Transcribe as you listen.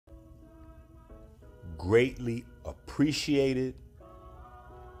greatly appreciated,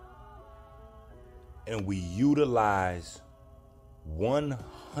 and we utilize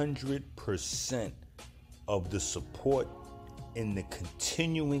 100% of the support in the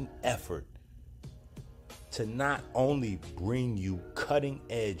continuing effort to not only bring you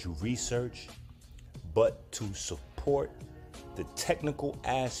cutting-edge research, but to support the technical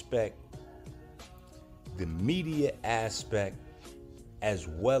aspect, the media aspect, as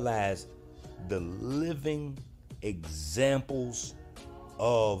well as the living examples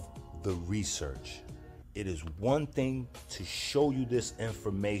of the research. It is one thing to show you this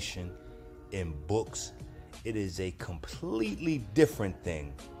information in books. It is a completely different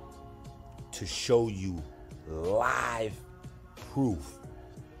thing to show you live proof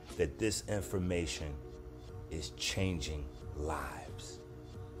that this information is changing lives.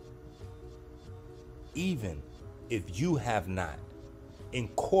 Even if you have not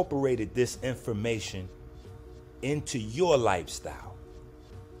incorporated this information into your lifestyle,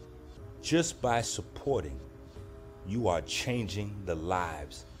 just by supporting, you are changing the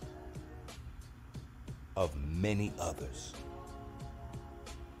lives of many others.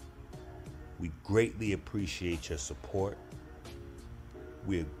 We greatly appreciate your support.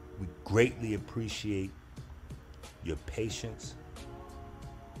 We greatly appreciate your patience.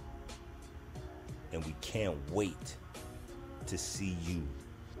 And we can't wait to see you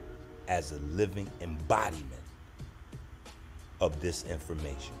as a living embodiment of this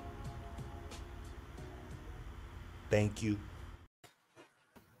information. Thank you.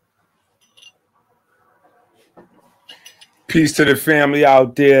 Peace to the family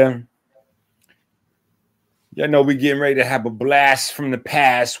out there. Y'all know we getting ready to have a blast from the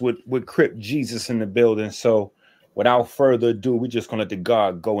past with CRIP Jesus in the building. So without further ado, we're just going to let the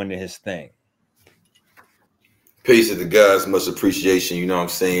God go into his thing. Peace to the guys. Much appreciation. You know what I'm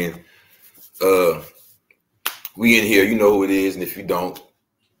saying? We in here. You know who it is. And if you don't,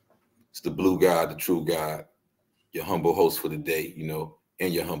 it's the blue God, the true God, your humble host for the day, you know,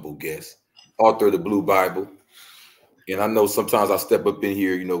 and your humble guest, author of the Blue Bible. And I know sometimes I step up in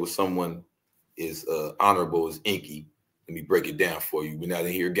here, you know, with someone as honorable as Inky. Let me break it down for you. We're not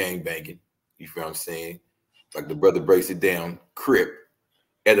in here gang banging. You feel what I'm saying? Like the brother breaks it down. CRIP,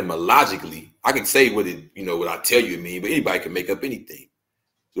 etymologically, I can say what it, you know, what I tell you it means, but anybody can make up anything.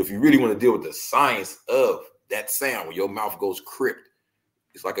 So if you really want to deal with the science of that sound, when your mouth goes crypt,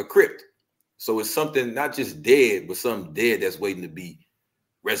 it's like a crypt. So it's something not just dead, but something dead that's waiting to be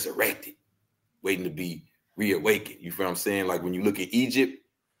resurrected, waiting to be reawakened. You feel what I'm saying? Like when you look at Egypt,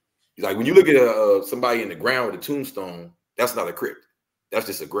 like when you look at somebody in the ground with a tombstone, that's not a crypt. That's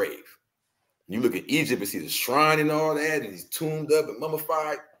just a grave. When you look at Egypt and see the shrine and all that, and he's tombed up and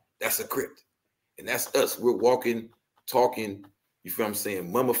mummified, that's a crypt. And that's us. We're walking, talking, you feel what I'm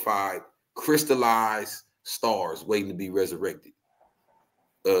saying, mummified, crystallized stars waiting to be resurrected.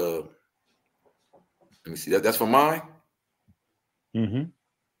 Let me see. That's for mine. Mm-hmm.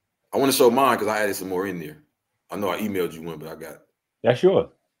 I want to show mine because I added some more in there. I know I emailed you one, but I got it. That's yours.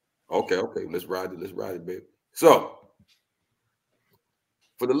 Okay. Let's ride it, baby. So,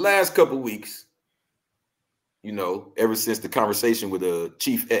 for the last couple of weeks, you know, ever since the conversation with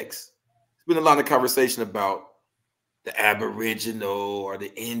Chief X, there's been a lot of conversation about the Aboriginal or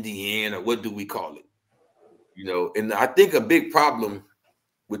the Indian, or what do we call it? You know, and I think a big problem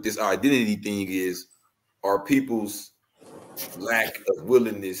with this identity thing is our people's lack of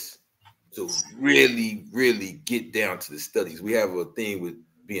willingness to really, really get down to the studies. We have a thing with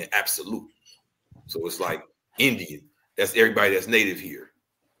being absolute. So it's like Indian, that's everybody that's native here.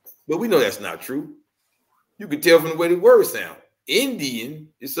 But we know that's not true. You can tell from the way the words sound. Indian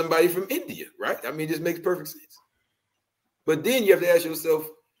is somebody from India, right? I mean, it just makes perfect sense. But then you have to ask yourself,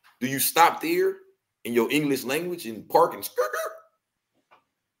 do you stop there in your English language and park and skirt?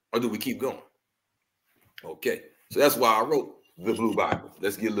 Or do we keep going? Okay. So that's why I wrote the Blue Bible.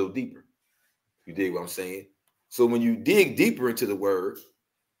 Let's get a little deeper. You dig what I'm saying? So when you dig deeper into the word,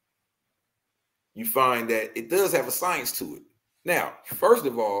 you find that it does have a science to it. Now, first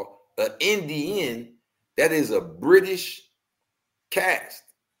of all, an Indian, that is a British caste.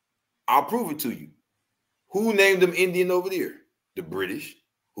 I'll prove it to you. Who named them Indian over there? The British.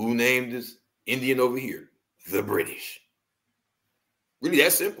 Who named this Indian over here? The British. Really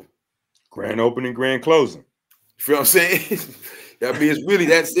that simple. Grand opening, grand closing. You feel what I'm saying? I mean, it's really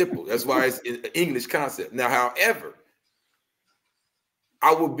that simple. That's why it's an English concept. Now, however,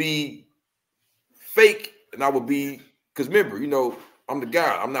 I would be fake, and I would be, because remember, you know, I'm the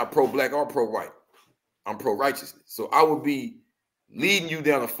guy. I'm not pro-black or pro-white. I'm pro-righteousness. So I would be leading you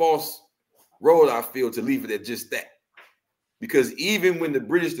down a false road, I feel, to leave it at just that. Because even when the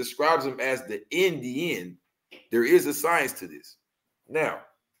British describes them as the Indian, there is a science to this. Now,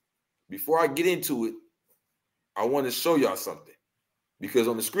 before I get into it, I want to show y'all something. Because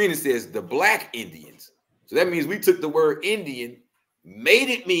on the screen it says the Black Indians. So that means we took the word Indian, made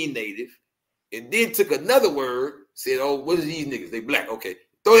it mean native, and then took another word, said, oh, what are these niggas? They black. Okay,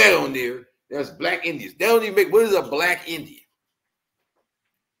 throw that on there. That's Black Indians. They don't even make, what is a Black Indian?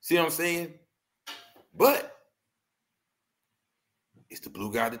 See what I'm saying? But it's the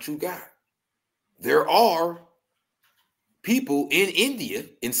blue God, the true God. There are people in India,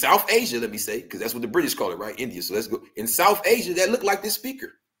 in South Asia, let me say, because that's what the British call it, right? India. So let's go. In South Asia, that look like this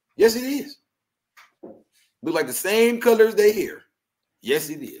speaker. Yes, it is. Look like the same colors they hear. Yes,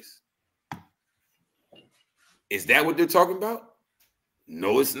 it is. Is that what they're talking about?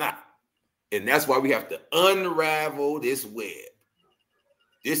 No, it's not. And that's why we have to unravel this web.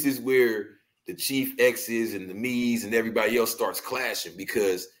 This is where the chief X's and the me's and everybody else starts clashing,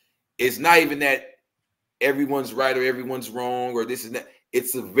 because it's not even that everyone's right or everyone's wrong or this and that.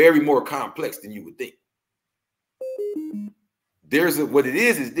 It's a very more complex than you would think. What it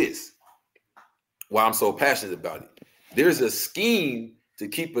is this. Why I'm so passionate about it. There's a scheme to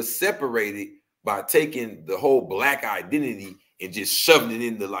keep us separated by taking the whole black identity and just shoving it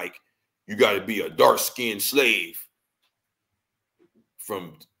into, like, you got to be a dark-skinned slave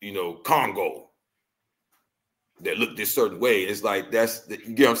from, Congo that look this certain way. It's like,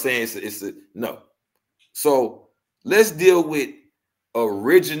 you get what I'm saying? It's a no. So let's deal with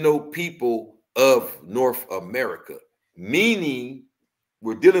original people of North America, meaning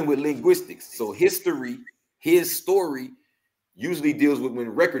we're dealing with linguistics. So history, his story, usually deals with when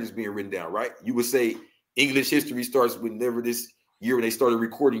record is being written down, right? You would say English history starts whenever this year when they started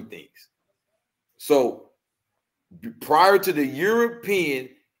recording things. So prior to the European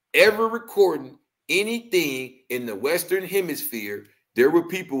ever recording anything in the Western Hemisphere, there were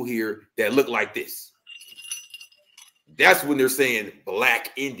people here that looked like this. That's when they're saying Black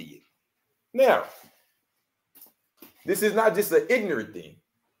Indian. Now, this is not just an ignorant thing.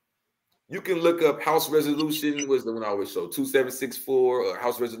 You can look up House Resolution, was the one I always show, 2764, or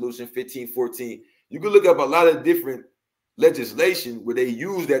House Resolution 1514. You can look up a lot of different legislation where they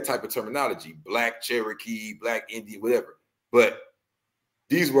use that type of terminology, Black Cherokee, Black Indian, whatever. But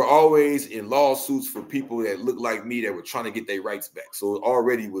these were always in lawsuits for people that looked like me that were trying to get their rights back. So it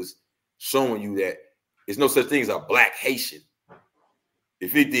already was showing you that there's no such thing as a Black Haitian.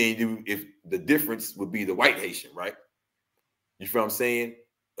 If anything, if the difference would be the white Haitian, right? You feel what I'm saying?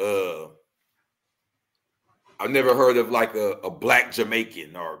 I've never heard of like a Black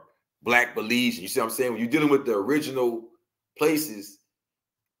Jamaican or Black Belizean. You see what I'm saying? When you're dealing with the original places,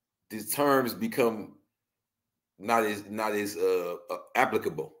 these terms become not as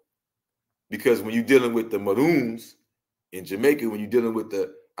applicable, because when you're dealing with the Maroons in Jamaica, when you're dealing with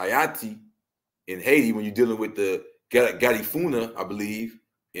the Ayati in Haiti, when you're dealing with the Garifuna, I believe,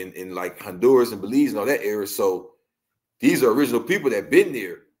 in like Honduras and Belize and all that area. So these are original people that been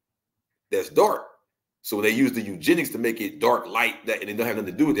there that's dark. So they use the eugenics to make it dark, light, that, and it don't have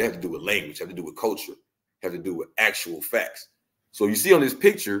nothing to do with it. They have to do with language, have to do with culture, have to do with actual facts. So you see on this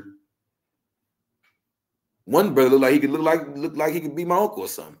picture, one brother look like he could be my uncle or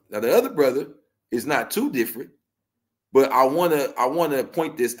something. Now the other brother is not too different, but I wanna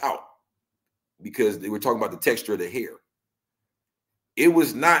point this out because they were talking about the texture of the hair. It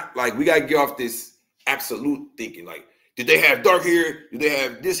was not like, we gotta get off this absolute thinking, like, did they have dark hair? Did they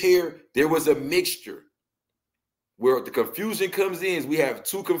have this hair? There was a mixture. Where the confusion comes in is we have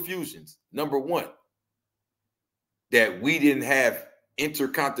two confusions. Number one, that we didn't have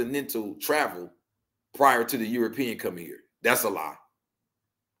intercontinental travel prior to the European coming here. That's a lie.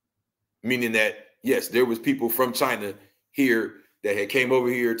 Meaning that, yes, there was people from China here that had came over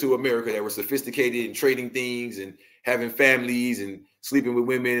here to America that were sophisticated in trading things and having families and sleeping with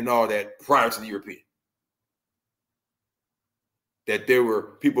women and all that prior to the European. That there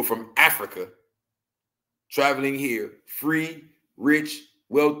were people from Africa traveling here, free, rich,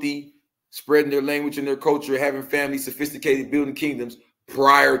 wealthy, spreading their language and their culture, having families, sophisticated, building kingdoms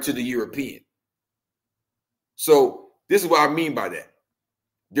prior to the European. So this is what I mean by that.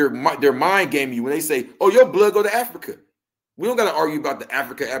 They're mind gaming you when they say, oh, your blood go to Africa. We don't got to argue about the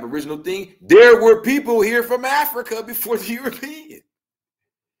Africa Aboriginal thing. There were people here from Africa before the European.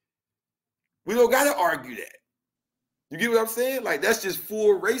 We don't got to argue that. You get what I'm saying? Like, that's just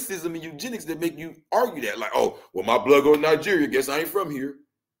full racism and eugenics that make you argue that. Like, oh, well, my blood go to Nigeria. Guess I ain't from here.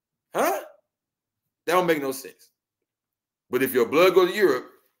 Huh? That don't make no sense. But if your blood go to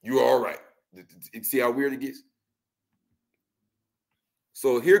Europe, you are all right. See how weird it gets?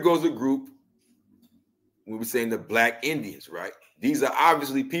 So here goes a group when we're saying the Black Indians, right? These are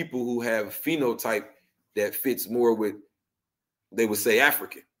obviously people who have a phenotype that fits more with, they would say,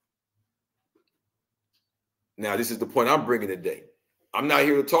 African. Now, this is the point I'm bringing today. I'm not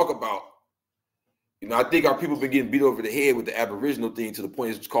here to talk about, I think our people have been getting beat over the head with the Aboriginal thing to the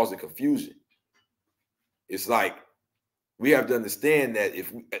point it's causing confusion. It's like, we have to understand that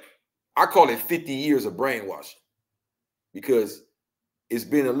I call it 50 years of brainwashing, because it's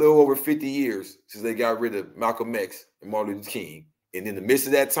been a little over 50 years since they got rid of Malcolm X and Martin Luther King. And in the midst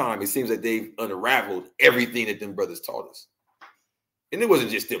of that time, it seems like they've unraveled everything that them brothers taught us. And it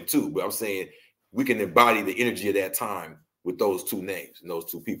wasn't just them too, but I'm saying we can embody the energy of that time with those two names and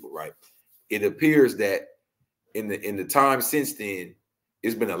those two people, right? It appears that in the time since then,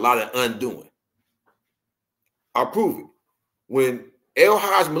 it's been a lot of undoing. I'll prove it. When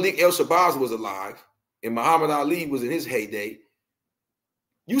El-Hajj Malik El-Shabazz was alive and Muhammad Ali was in his heyday,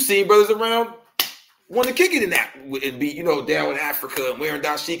 you seen brothers around want to kick it in that and be, down in Africa and wearing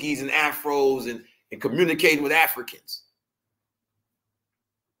dashikis and afros and communicating with Africans.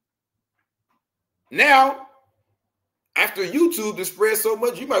 Now, after YouTube has spread so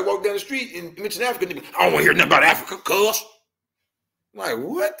much, you might walk down the street and mention Africa. And I don't want to hear nothing about Africa, cuz. I'm like,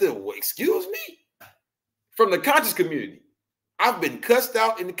 what excuse me? From the conscious community. I've been cussed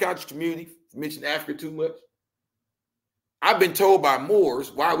out in the conscious community for mentioning Africa too much. I've been told by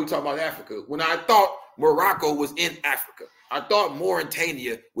Moors, why are we talking about Africa? When I thought Morocco was in Africa. I thought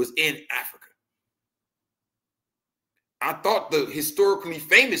Mauritania was in Africa. I thought the historically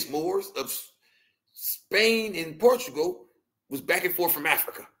famous Moors of Spain and Portugal was back and forth from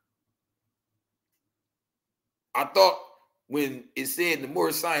Africa. I thought when it said in the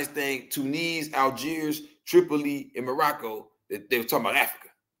Moorish science thing, Tunis, Algiers, Tripoli, and Morocco, that they were talking about Africa.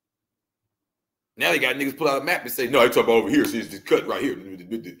 Now they got niggas pull out a map and say, no, they talking about over here. So it's just cut right here.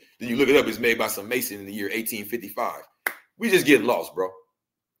 Then you look it up, it's made by some Mason in the year 1855. We just get lost, bro.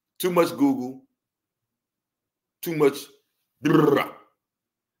 Too much Google. Too much.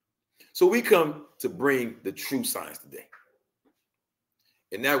 So we come to bring the true science today.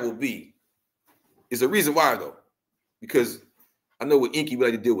 And that will be, it's a reason why though, because I know with Inky, we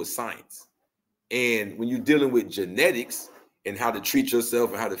like to deal with science. And when you're dealing with genetics and how to treat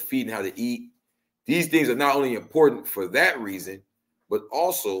yourself and how to feed and how to eat, these things are not only important for that reason, but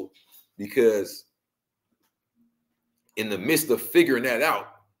also because in the midst of figuring that out,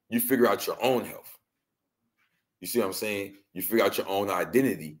 you figure out your own health. You see what I'm saying? You figure out your own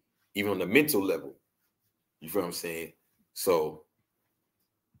identity, even on the mental level. You feel what I'm saying? So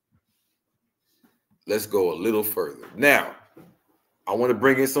let's go a little further. Now, I want to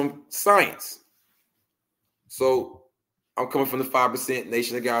bring in some science. So I'm coming from the 5%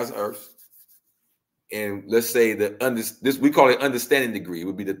 nation of God's earth. And let's say this we call it understanding degree. It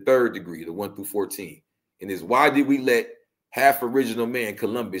would be the third degree, the 1 through 14. And is why did we let half original man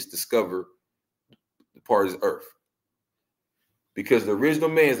Columbus discover the part of the earth? Because the original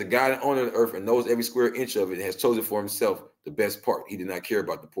man is the God and owner of the earth and knows every square inch of it and has chosen for himself the best part. He did not care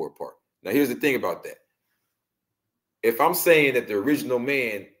about the poor part. Now, here's the thing about that. If I'm saying that the original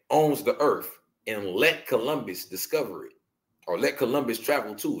man owns the earth and let Columbus discover it or let Columbus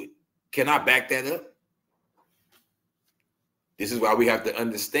travel to it, can I back that up? This is why we have to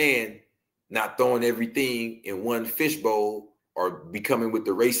understand not throwing everything in one fishbowl or becoming with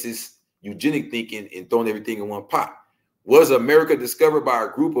the racist eugenic thinking and throwing everything in one pot. Was America discovered by a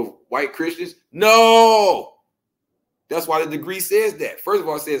group of white Christians? No. That's why the degree says that. First of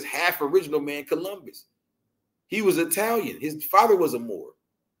all, it says half original man Columbus. He was Italian. His father was a Moor.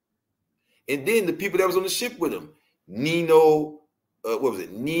 And then the people that was on the ship with him,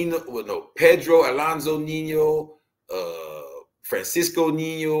 Pedro Alonso Nino, Francisco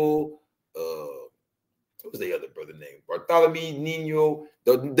Nino, what was the other brother name? Bartholomew Nino,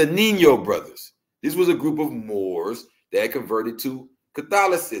 the Nino brothers. This was a group of Moors that converted to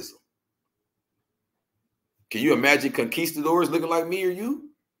Catholicism. Can you imagine conquistadors looking like me or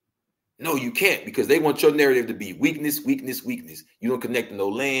you? No, you can't, because they want your narrative to be weakness, weakness, weakness. You don't connect to no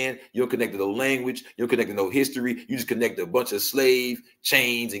land. You don't connect to no language. You don't connect to no history. You just connect to a bunch of slave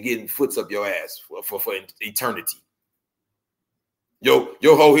chains and getting foots up your ass for eternity. Your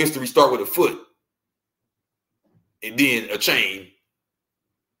whole history start with a foot, and then a chain,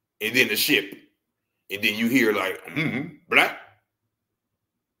 and then a ship, and then you hear like, black.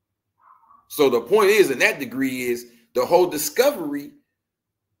 So the point is, in that degree, is the whole discovery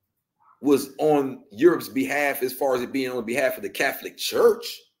was on Europe's behalf as far as it being on behalf of the Catholic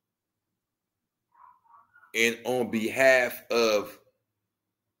Church and on behalf of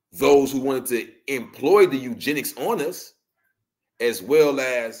those who wanted to employ the eugenics on us, as well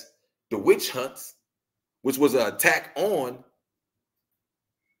as the witch hunts which was an attack on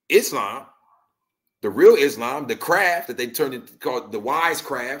Islam, the real Islam, the craft that they turned into called the wise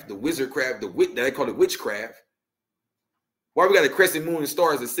craft, the wizard craft, that they call it witchcraft. Why we got a crescent moon and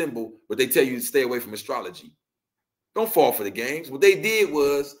star as a symbol, but they tell you to stay away from astrology? Don't fall for the games. What they did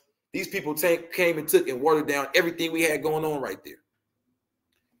was these people came and took and watered down everything we had going on right there.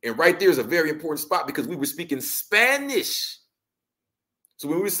 And right there is a very important spot because we were speaking Spanish. So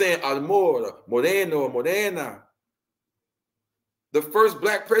when we were saying Almora, Moreno, Morena, the first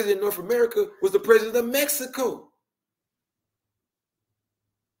black president in North America was the president of Mexico.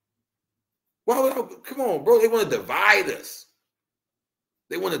 Come on, bro. They want to divide us.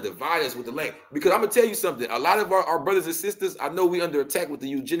 They want to divide us with the land. Because I'm going to tell you something. A lot of our brothers and sisters, I know we under attack with the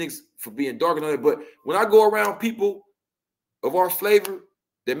eugenics for being dark and all that, but when I go around people of our flavor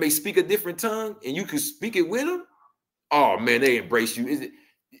that may speak a different tongue and you can speak it with them, oh, man, they embrace you.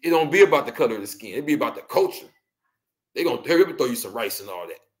 It don't be about the color of the skin. It be about the culture. They're going to throw you some rice and all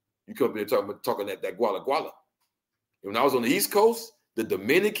that. You come up there talking that guala guala. When I was on the East Coast, the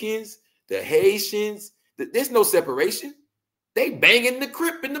Dominicans, the Haitians, there's no separation. They banging the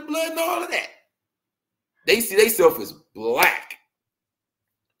CRIP and the blood and all of that. They see themselves as black.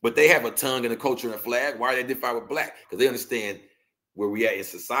 But they have a tongue and a culture and a flag. Why are they identify with black? Because they understand where we at in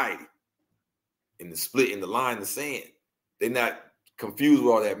society. In the split, in the line, the sand. They're not confused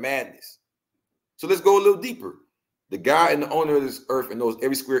with all that madness. So let's go a little deeper. The guy and the owner of this earth and knows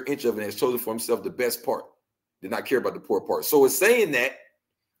every square inch of it and has chosen for himself the best part. Did not care about the poor part. So it's saying that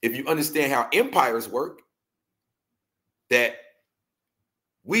if you understand how empires work, that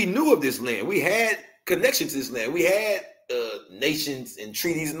we knew of this land. We had connection to this land. We had nations and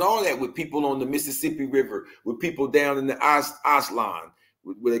treaties and all that with people on the Mississippi River, with people down in the Aztlan,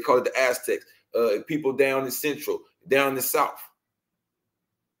 where they call it the Aztecs, people down in Central, down in the South.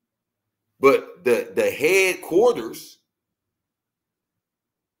 But the headquarters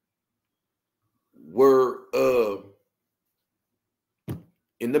were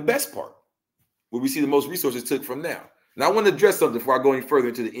in the best part, where we see the most resources took from now. Now, I want to address something before I go any further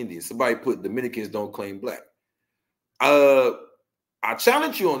into the Indians. Somebody put Dominicans don't claim black. I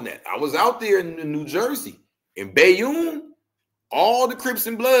challenge you on that. I was out there in New Jersey. In Bayonne, all the Crips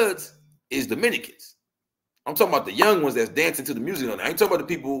and Bloods is Dominicans. I'm talking about the young ones that's dancing to the music on that. I ain't talking about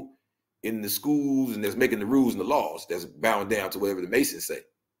the people in the schools and that's making the rules and the laws that's bowing down to whatever the Masons say.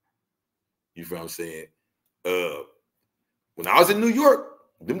 You feel what I'm saying? When I was in New York,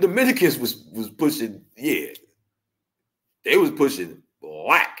 them Dominicans was pushing, they was pushing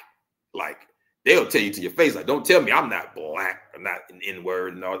black. Like, they'll tell you to your face, like, don't tell me I'm not black, I'm not an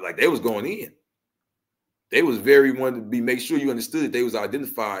N-word and all. Like, they was going in. They was very wanted to make sure you understood that they was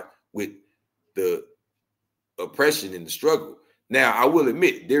identified with the oppression and the struggle. Now, I will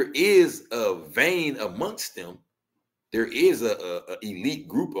admit, there is a vein amongst them. There is a elite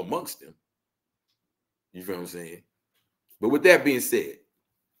group amongst them. You feel what I'm saying? But with that being said,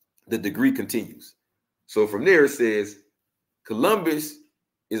 the degree continues. So from there, it says, Columbus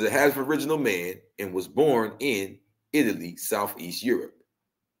is a half original man and was born in Italy, Southeast Europe.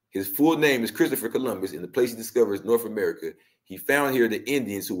 His full name is Christopher Columbus, and the place he discovers North America. He found here the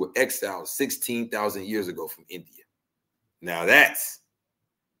Indians who were exiled 16,000 years ago from India. Now that's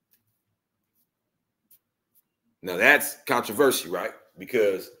controversial, right?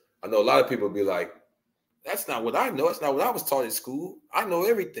 Because I know a lot of people will be like, that's not what I know. That's not what I was taught in school. I know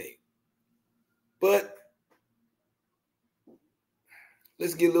everything. But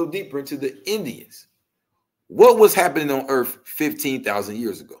let's get a little deeper into the Indians. What was happening on Earth 15,000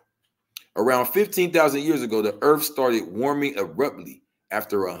 years ago? Around 15,000 years ago, the Earth started warming abruptly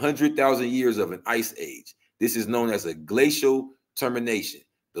after 100,000 years of an ice age. This is known as a glacial termination.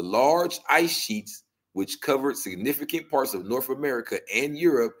 The large ice sheets, which covered significant parts of North America and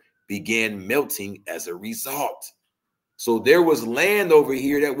Europe, began melting as a result. So there was land over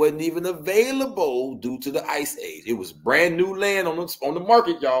here that wasn't even available due to the ice age. It was brand new land on the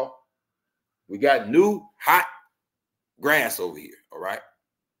market, y'all. We got new hot grass over here, all right?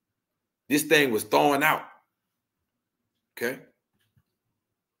 This thing was thawing out, okay?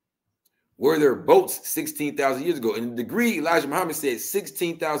 Were there boats 16,000 years ago? In the degree, Elijah Muhammad said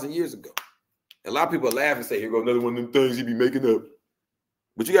 16,000 years ago. A lot of people laugh and say, here goes another one of them things he be making up.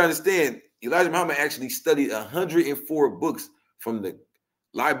 But you got to understand, Elijah Muhammad actually studied 104 books from the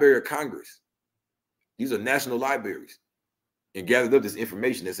Library of Congress. These are national libraries, and gathered up this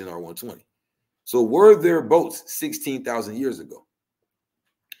information that's in our 120. So were there boats 16,000 years ago?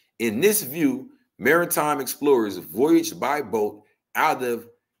 In this view, maritime explorers voyaged by boat out of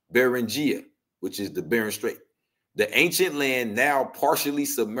Beringia, which is the Bering Strait, The ancient land now partially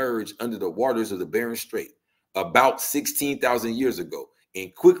submerged under the waters of the Bering Strait about 16,000 years ago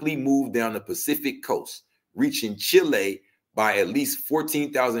and quickly moved down the Pacific coast, reaching Chile by at least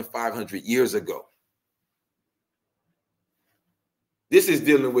 14,500 years ago. This is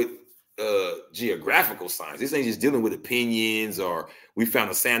dealing with geographical science. This ain't just dealing with opinions or we found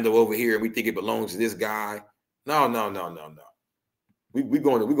a sandal over here and we think it belongs to this guy. No. We're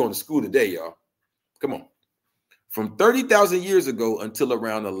going to school today, y'all. Come on. From 30,000 years ago until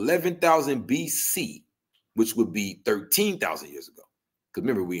around 11,000 BC, which would be 13,000 years ago. Because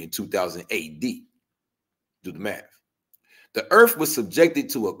remember, we're in 2000 AD. Do the math. The earth was subjected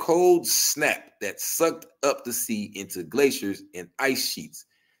to a cold snap that sucked up the sea into glaciers and ice sheets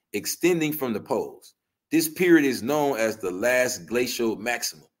extending from the poles. This period is known as the last glacial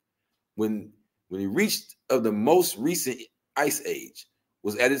maximum. When it reached of the most recent ice age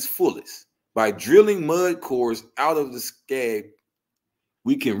was at its fullest. By drilling mud cores out of the scab,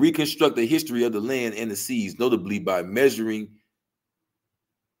 we can reconstruct the history of the land and the seas, notably by measuring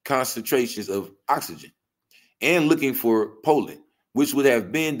concentrations of oxygen and looking for pollen, which would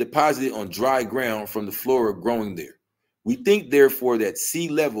have been deposited on dry ground from the flora growing there. We think, therefore, that sea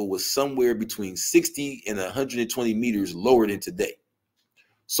level was somewhere between 60 and 120 meters lower than today.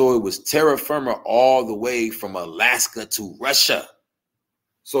 So it was terra firma all the way from Alaska to Russia.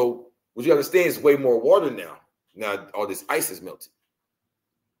 So what you understand is way more water now. Now all this ice is melted.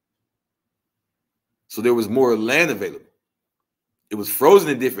 So there was more land available. It was frozen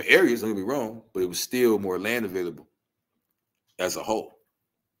in different areas, don't get me wrong, but it was still more land available as a whole.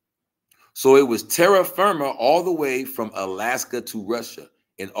 So it was terra firma all the way from Alaska to Russia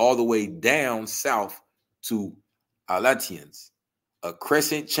and all the way down south to Aleutians, a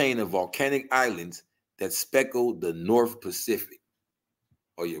crescent chain of volcanic islands that speckled the North Pacific.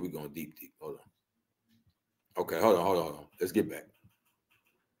 Oh, yeah, we're going deep. Hold on. Okay, hold on. Let's get back.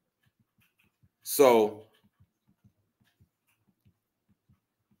 So,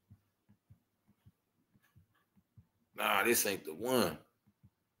 nah, this ain't the one.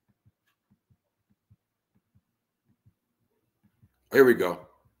 Here we go.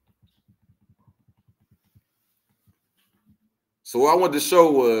 So what I wanted to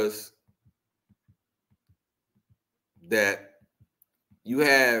show was that you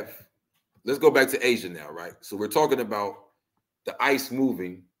have, let's go back to Asia now, right? So we're talking about the ice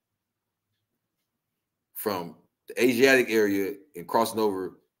moving from the Asiatic area and crossing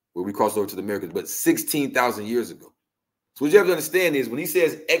over where we crossed over to the Americas, but 16,000 years ago. So what you have to understand is when he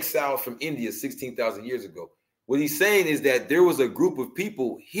says exiled from India 16,000 years ago, what he's saying is that there was a group of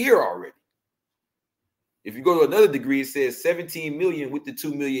people here already. If you go to another degree, it says 17 million with the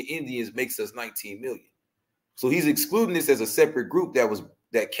 2 million Indians makes us 19 million. So he's excluding this as a separate group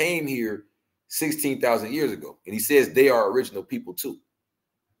that came here 16,000 years ago. And he says they are original people too.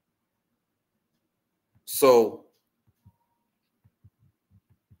 So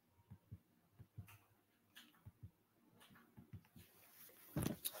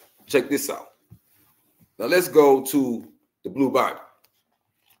check this out. Now let's go to the Blue Bible.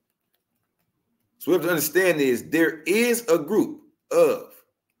 So we have to understand is there is a group of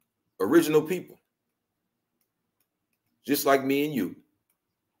original people, just like me and you,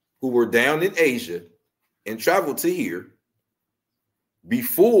 who were down in Asia and traveled to here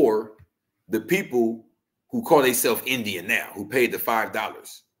before the people who call themselves Indian now, who paid the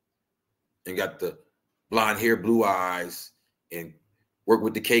 $5 and got the blonde hair, blue eyes, and work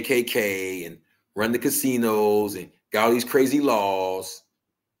with the KKK and run the casinos and got all these crazy laws.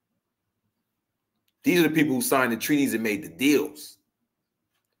 These are the people who signed the treaties and made the deals.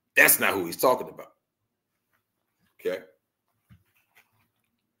 That's not who he's talking about. Okay.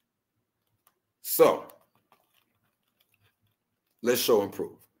 So let's show and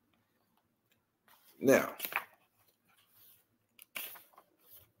prove. Now,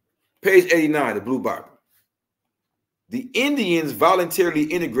 page 89, the Blue Bible. The Indians voluntarily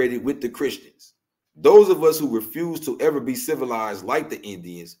integrated with the Christians. Those of us who refused to ever be civilized like the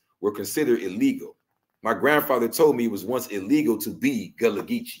Indians were considered illegal. My grandfather told me it was once illegal to be Gullah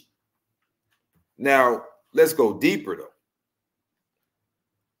Geechee. Now, let's go deeper, though.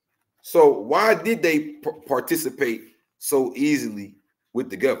 So why did they participate so easily with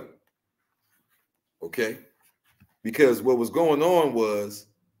the government? Okay, because what was going on was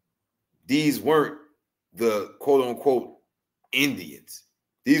these weren't the quote unquote Indians.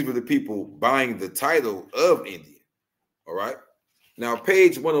 These were the people buying the title of Indian. All right. Now,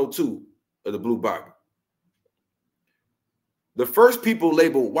 page 102 of the Blue Bible. The first people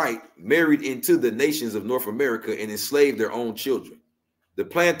labeled white married into the nations of North America and enslaved their own children. The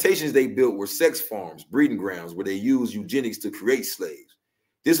plantations they built were sex farms, breeding grounds, where they used eugenics to create slaves.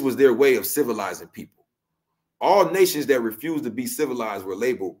 This was their way of civilizing people. All nations that refused to be civilized were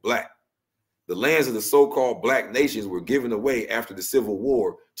labeled black. The lands of the so-called black nations were given away after the Civil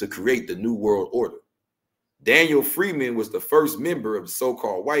War to create the New World Order. Daniel Freeman was the first member of the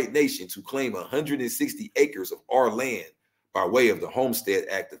so-called white nation to claim 160 acres of our land by way of the Homestead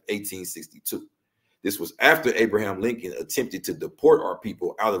Act of 1862. This was after Abraham Lincoln attempted to deport our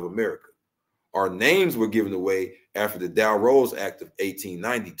people out of America. Our names were given away after the Dow-Rose Act of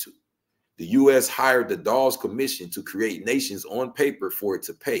 1892. The U.S. hired the Dawes Commission to create nations on paper for it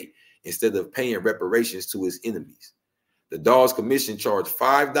to pay, instead of paying reparations to its enemies. The Dawes Commission charged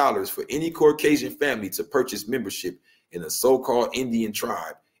 $5 for any Caucasian family to purchase membership in a so-called Indian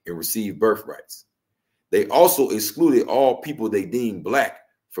tribe and receive birthrights. They also excluded all people they deemed black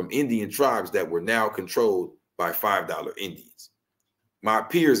from Indian tribes that were now controlled by $5 Indians. My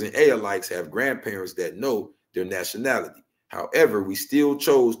peers and alikes have grandparents that know their nationality. However, we still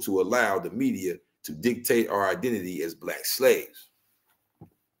chose to allow the media to dictate our identity as black slaves.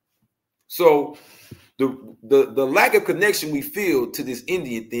 So the lack of connection we feel to this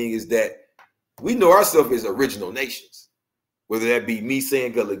Indian thing is that we know ourselves as original nations, whether that be me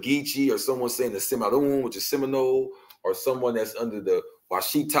saying Gullah Geechee or someone saying the Cimarron, which is Seminole, or someone that's under the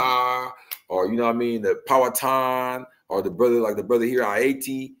Washita, or, you know what I mean, the Powhatan, or the brother here,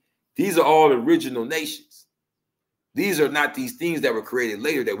 Haiti. These are all original nations. These are not these things that were created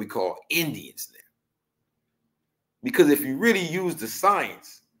later that we call Indians now. Because if you really use the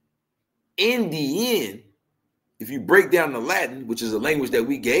science, in the end, if you break down the Latin, which is a language that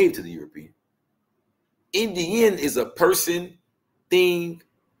we gave to the European, in the end is a person, thing,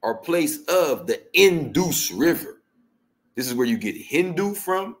 or place of the Indus River. This is where you get Hindu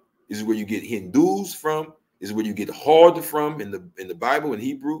from. This is where you get Hindus from. This is where you get Hod from in the Bible, in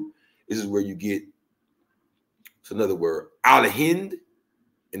Hebrew. This is where you get, it's another word, Al-Hind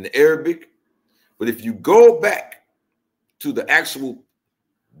in the Arabic. But if you go back to the actual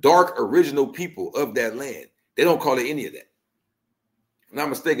dark original people of that land, they don't call it any of that. If I'm not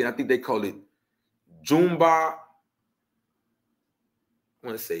mistaken, I think they call it Jumba. I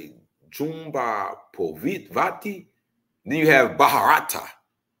want to say Jumba Poviti. Then you have Bharata,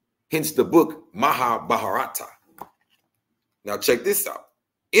 hence the book Mahabharata. Now check this out.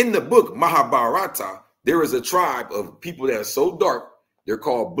 In the book Mahabharata, there is a tribe of people that are so dark, they're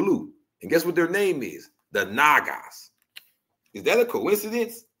called blue. And guess what their name is? The Nagas. Is that a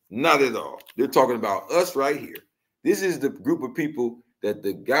coincidence? Not at all. They're talking about us right here. This is the group of people that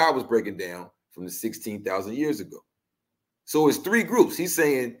the guy was breaking down from the 16,000 years ago. So it's three groups. He's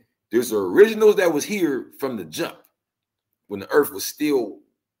saying there's the originals that was here from the jump, when the earth was still,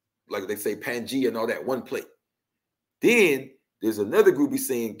 like they say, Pangea and all that, one plate. Then there's another group he's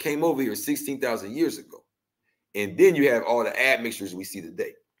saying came over here 16,000 years ago. And then you have all the admixtures we see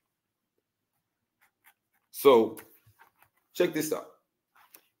today. So check this out.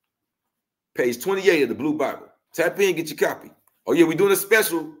 Page 28 of the Blue Bible. Tap in, get your copy. Oh yeah, we're doing a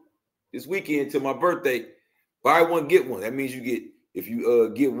special this weekend till my birthday. Buy one, get one. That means you get, if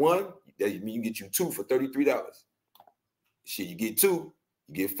you get one, that means you get you two for $33. Shit, you get two,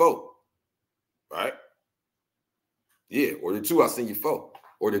 you get four. Right? Yeah, order two, I'll send you four.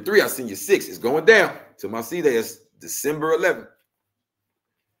 Order three, I'll send you six. It's going down till my C-Day. It's December 11th.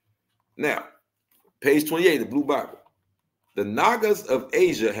 Now, page 28 of the Blue Bible. The Nagas of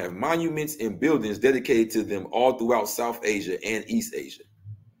Asia have monuments and buildings dedicated to them all throughout South Asia and East Asia.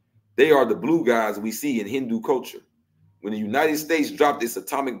 They are the blue guys we see in Hindu culture. When the United States dropped its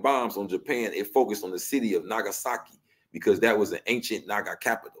atomic bombs on Japan, it focused on the city of Nagasaki because that was an ancient Naga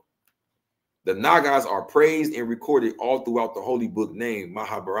capital. The Nagas are praised and recorded all throughout the holy book named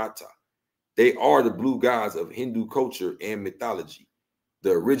Mahabharata. They are the blue guys of Hindu culture and mythology.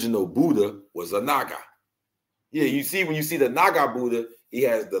 The original Buddha was a Naga. Yeah, you see, when you see the Naga Buddha, he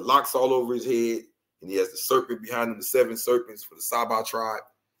has the locks all over his head, and he has the serpent behind him, the 7 serpents for the Saba tribe.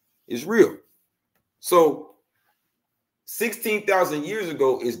 It's real. So 16,000 years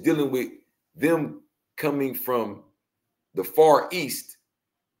ago is dealing with them coming from the far east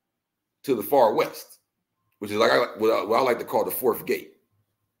to the far west, which is like what I like to call the fourth gate,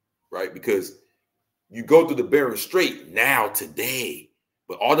 right? Because you go through the Bering Strait now today,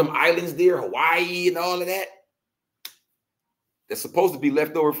 but all them islands there, Hawaii and all of that, that's supposed to be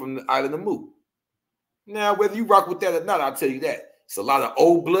left over from the island of Mu. Now, whether you rock with that or not, I'll tell you that. It's a lot of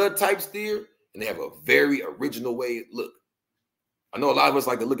old blood types there, and they have a very original way to look. I know a lot of us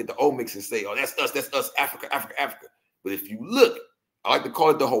like to look at the old mix and say, oh, that's us, Africa, Africa, Africa. But if you look, I like to call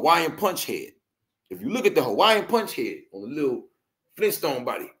it the Hawaiian punch head. If you look at the Hawaiian punch head on the little Flintstone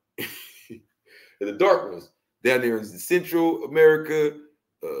body. The dark ones down there in Central America,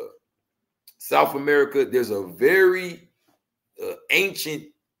 South America. There's a very ancient,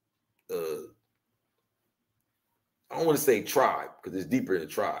 I don't want to say tribe because it's deeper than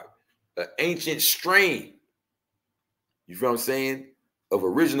a tribe, an ancient strain, you feel what I'm saying, of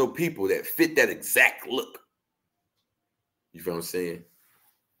original people that fit that exact look. You feel what I'm saying?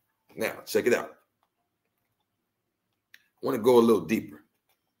 Now, check it out. I want to go a little deeper.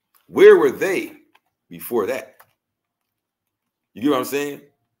 Where were they before that? You get what I'm saying?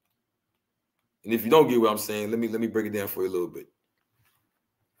 And if you don't get what I'm saying, let me break it down for you a little bit.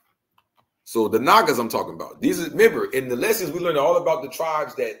 So the Nagas I'm talking about, these are, remember, in the lessons we learned all about the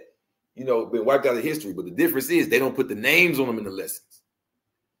tribes that, you know, been wiped out of history, but the difference is they don't put the names on them in the lessons.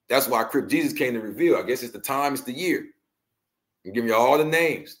 That's why CRIP Jesus came to reveal. I guess it's the time, it's the year. I'm giving you all the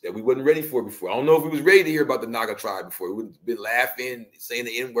names that we wasn't ready for before. I don't know if we was ready to hear about the Naga tribe before. We would have been laughing, saying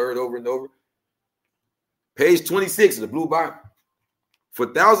the N-word over and over. Page 26 of the Blue Bible. For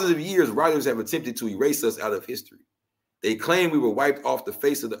thousands of years, writers have attempted to erase us out of history. They claim we were wiped off the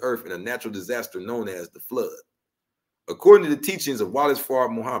face of the earth in a natural disaster known as the flood. According to the teachings of Wallace Farr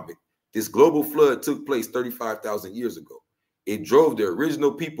Muhammad, this global flood took place 35,000 years ago. It drove the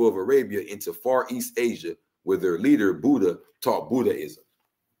original people of Arabia into Far East Asia, where their leader, Buddha, taught Buddhism.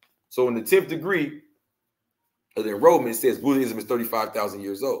 So in the 10th degree of the enrollment, it says Buddhism is 35,000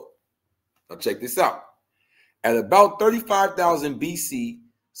 years old. Now check this out. At about 35,000 BC,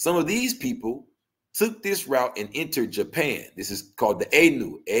 some of these people took this route and entered Japan. This is called the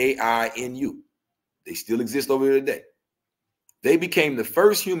Ainu, A-I-N-U. They still exist over here today. They became the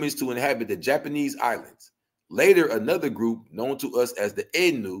first humans to inhabit the Japanese islands. Later, another group known to us as the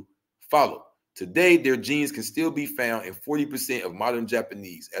Ainu followed. Today, their genes can still be found in 40% of modern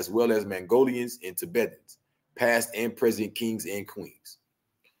Japanese, as well as Mongolians and Tibetans, past and present kings and queens.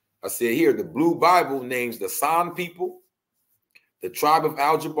 I said here, the Blue Bible names the San people, the tribe of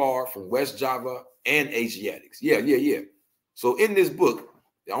Al-Jabbar from West Java, and Asiatics. Yeah. So in this book,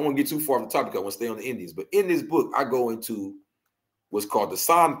 I don't want to get too far off the topic. I want to stay on the Indians. But in this book, I go into what's called the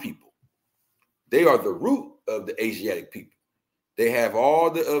San people. They are the root of the Asiatic people. They have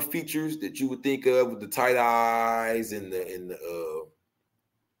all the features that you would think of with the tight eyes and the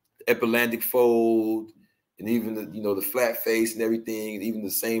epilandic fold, and even the flat face and everything, and even the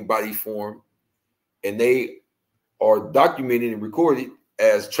same body form. And they are documented and recorded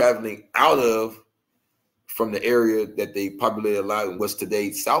as traveling out of from the area that they populated a lot in what's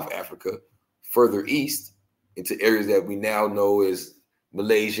today South Africa, further east into areas that we now know as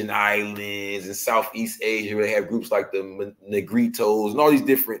Malaysian islands and Southeast Asia, where they have groups like the Negritos and all these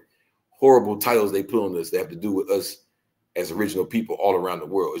different horrible titles they put on us that have to do with us as original people all around the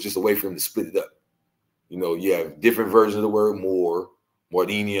world. It's just a way for them to split it up. You have different versions of the word Moor,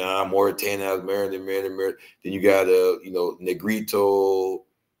 Mauritania, Mauritania, Maryland. Then you got Negrito,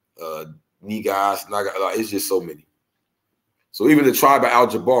 Nigas, Naga. It's just so many. So even the tribe of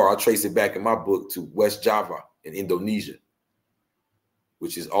Al-Jabbar, I trace it back in my book to West Java in Indonesia,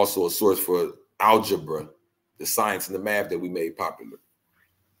 which is also a source for algebra, the science and the math that we made popular.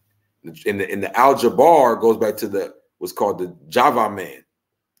 And the Al-Jabbar goes back to what's called the Java man.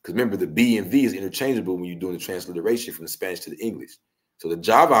 Because remember, the B and V is interchangeable when you're doing the transliteration from the Spanish to the English. So the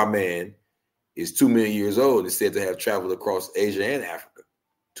Java man is 2 million years old and is said to have traveled across Asia and Africa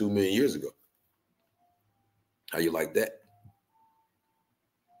 2 million years ago. How you like that?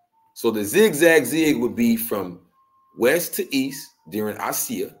 So the zigzag zig would be from west to east during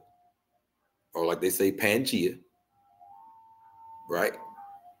Asia, or like they say, Pangea, right?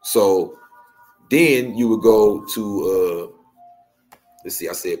 So then you would go to, let's see,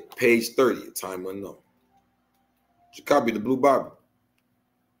 I said page 30, time unknown. Did you copy the Blue Bible?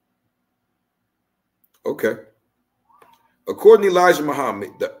 Okay. According to Elijah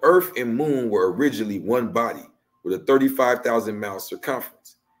Muhammad, the earth and moon were originally one body with a 35,000 mile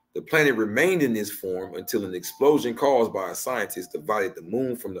circumference. The planet remained in this form until an explosion caused by a scientist divided the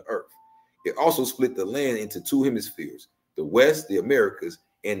moon from the earth. It also split the land into 2 hemispheres, the West, the Americas,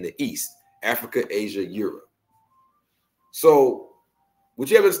 and the East, Africa, Asia, Europe. So what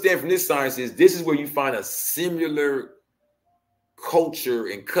you have to understand from this science is this is where you find a similar culture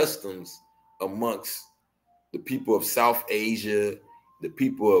and customs amongst the people of South Asia, the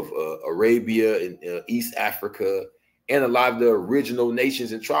people of Arabia and East Africa, and a lot of the original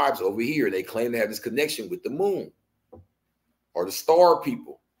nations and tribes over here. They claim to have this connection with the moon, or the star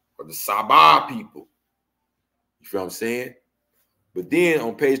people, or the Sabah people. You feel what I'm saying? But then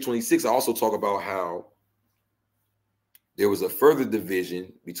on page 26, I also talk about how there was a further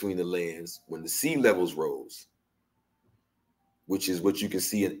division between the lands when the sea levels rose, which is what you can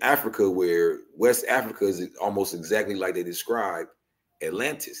see in Africa, where West Africa is almost exactly like they describe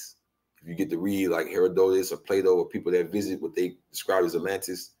Atlantis. If you get to read like Herodotus or Plato or people that visit what they describe as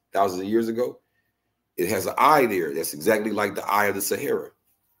Atlantis thousands of years ago, it has an eye there that's exactly like the eye of the Sahara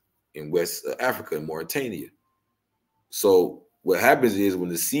in West Africa and Mauritania. So what happens is when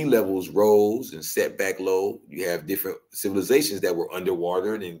the sea levels rose and set back low, you have different civilizations that were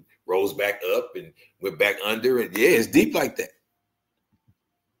underwater and then rose back up and went back under. And yeah, it's deep like that.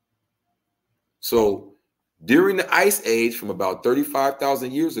 So during the Ice Age, from about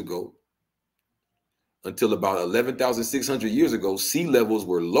 35,000 years ago until about 11,600 years ago, sea levels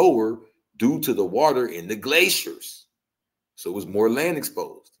were lower due to the water in the glaciers. So it was more land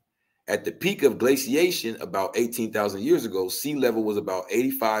exposed. At the peak of glaciation about 18,000 years ago, sea level was about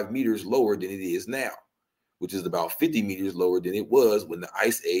 85 meters lower than it is now, which is about 50 meters lower than it was when the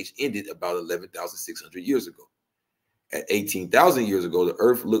Ice Age ended about 11,600 years ago. At 18,000 years ago, the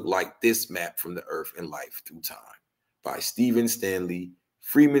Earth looked like this map from the Earth and Life Through Time by Stephen Stanley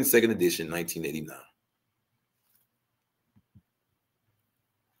Freeman, 2nd edition, 1989.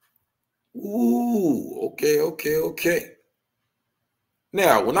 Ooh, okay.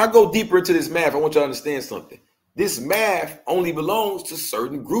 Now, when I go deeper into this math, I want you to understand something. This math only belongs to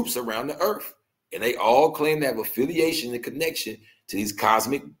certain groups around the Earth, and they all claim to have affiliation and connection to these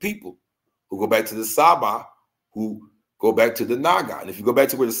cosmic people who go back to the Saba, who go back to the Naga. And if you go back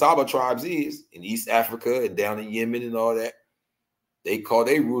to where the Saba tribes is, in East Africa and down in Yemen and all that, they call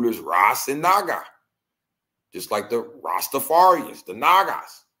their rulers Ras and Naga, just like the Rastafarians, the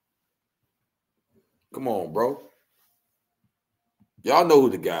Nagas. Come on, bro. Y'all know who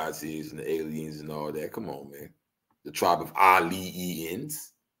the gods is and the aliens and all that. Come on, man. The tribe of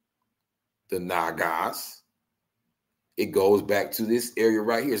Aliens, the Nagas. It goes back to this area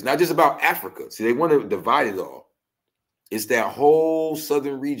right here. It's not just about Africa. See, they want to divide it all. It's that whole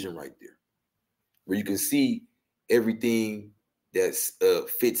southern region right there where you can see everything that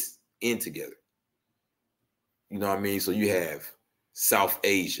fits in together. You know what I mean? So you have South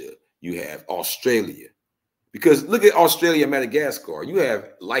Asia, you have Australia. Because look at Australia and Madagascar. You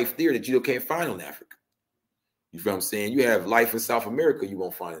have life there that you can't find in Africa. You feel what I'm saying? You have life in South America you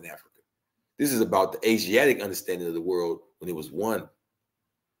won't find in Africa. This is about the Asiatic understanding of the world when it was one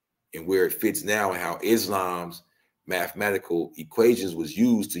and where it fits now and how Islam's mathematical equations was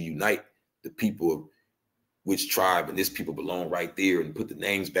used to unite the people of which tribe and this people belong right there and put the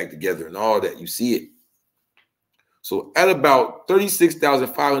names back together and all that. You see it. So at about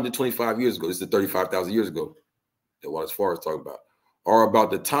 36,525 years ago, this is 35,000 years ago that Wallace Forrest talked about, or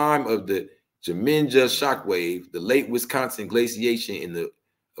about the time of the Geminga shockwave, the late Wisconsin glaciation, and the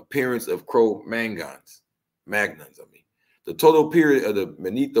appearance of Cro-Magnons. The total period of the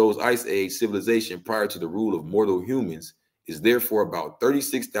Manitos Ice Age civilization prior to the rule of mortal humans is therefore about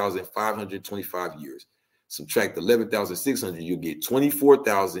 36,525 years. Subtract 11,600, you'll get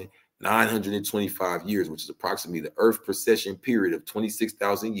 24,925 years, which is approximately the Earth precession period of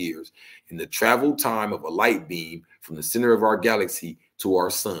 26,000 years in the travel time of a light beam from the center of our galaxy to our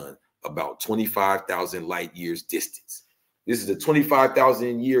sun, about 25,000 light years distance. This is a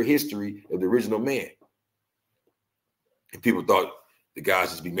 25,000 year history of the original man. And people thought the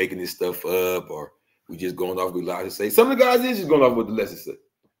guys just be making this stuff up, or we just going off with lies to say. Some of the guys is just going off what the lesson said.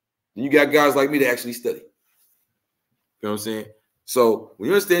 Then you got guys like me that actually study. You know what I'm saying? So when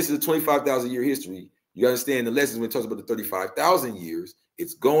you understand this is a 25,000 year history, you understand the lessons when it talks about the 35,000 years.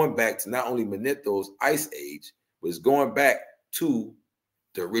 It's going back to not only Manetho's Ice Age, but it's going back to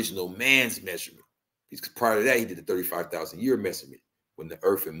the original man's measurement. Because prior to that, he did the 35,000 year measurement when the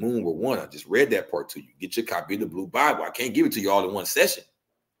earth and moon were one. I just read that part to you. Get your copy of the Blue Bible. I can't give it to you all in one session.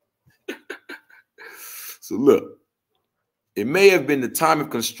 So look, it may have been the time of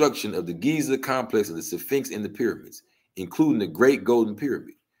construction of the Giza complex of the Sphinx and the pyramids, including the Great Golden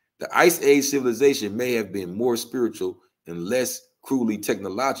Pyramid. The Ice Age civilization may have been more spiritual and less cruelly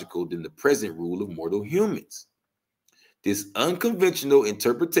technological than the present rule of mortal humans. This unconventional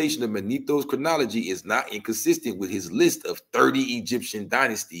interpretation of Manetho's chronology is not inconsistent with his list of 30 Egyptian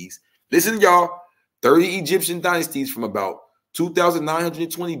dynasties. Listen, y'all, 30 Egyptian dynasties from about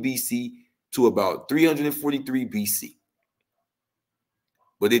 2,920 BC to about 343 BC.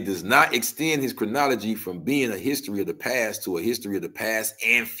 But it does not extend his chronology from being a history of the past to a history of the past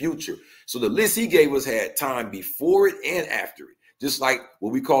and future. So the list he gave us had time before it and after it, just like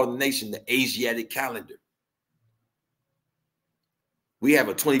what we call the nation, the Asiatic calendar. We have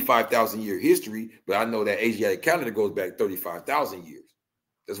a 25,000 year history, but I know that Asiatic calendar goes back 35,000 years.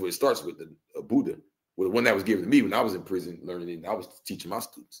 That's where it starts with the Buddha, well, the one that was given to me when I was in prison learning it, and I was teaching my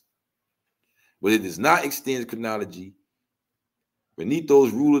students. But it does not extend chronology Beneath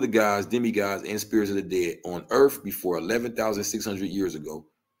those rule of the gods, demigods, and spirits of the dead on earth before 11,600 years ago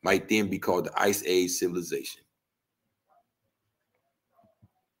might then be called the Ice Age civilization.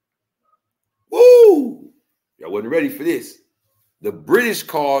 Woo! Y'all wasn't ready for this. The British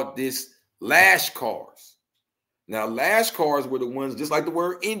called this Lashkars. Now, Lashkars were the ones, just like the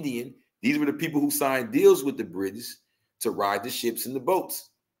word Indian, these were the people who signed deals with the British to ride the ships and the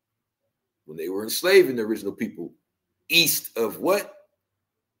boats when they were enslaving the original people east of what?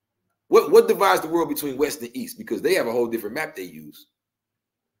 What divides the world between west and east? Because they have a whole different map they use.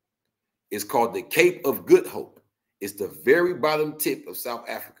 It's called the Cape of Good Hope. It's the very bottom tip of South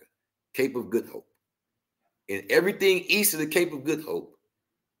Africa, Cape of Good Hope. And everything east of the Cape of Good Hope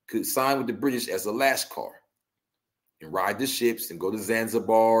could sign with the British as a Lashkar and ride the ships and go to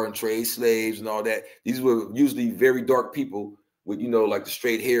Zanzibar and trade slaves and all that. These were usually very dark people with, like the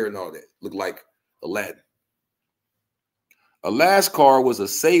straight hair and all that. Looked like Aladdin. A Lashkar was a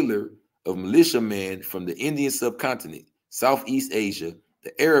sailor of militiamen from the Indian subcontinent, Southeast Asia,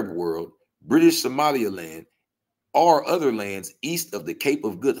 the Arab world, British Somaliland, or other lands east of the Cape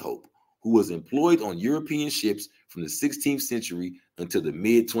of Good Hope, who was employed on European ships from the 16th century until the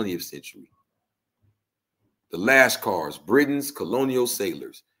mid-20th century. The Lashkars, Britain's colonial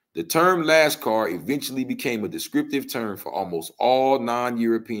sailors. The term Lashkar eventually became a descriptive term for almost all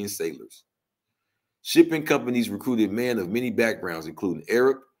non-European sailors. Shipping companies recruited men of many backgrounds, including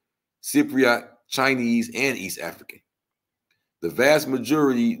Arab, Cypriot, Chinese, and East African. The vast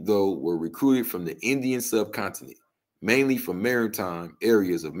majority, though, were recruited from the Indian subcontinent, mainly from maritime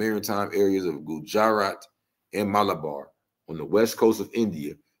areas of Gujarat and Malabar on the west coast of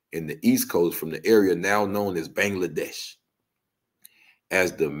India and the east coast from the area now known as Bangladesh.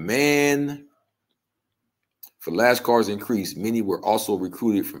 As demand for Lashkars increased, many were also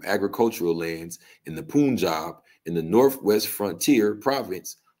recruited from agricultural lands in the Punjab in the northwest frontier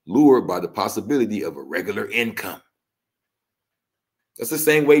province, lured by the possibility of a regular income. That's the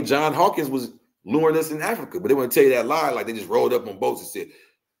same way John Hawkins was luring us in Africa, but they want to tell you that lie like they just rolled up on boats and said,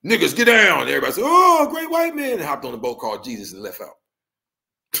 "Niggas, get down." Everybody said, "Oh, great white man," and hopped on a boat called Jesus and left out.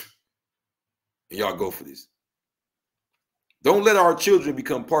 And y'all go for this. Don't let our children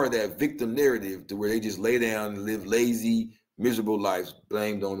become part of that victim narrative to where they just lay down and live lazy, miserable lives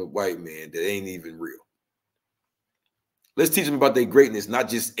blamed on the white man that ain't even real. Let's teach them about their greatness, not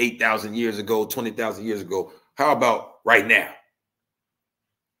just 8,000 years ago, 20,000 years ago. How about right now?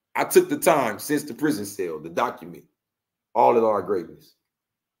 I took the time since the prison cell to document all of our greatness.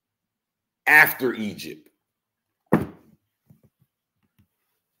 After Egypt.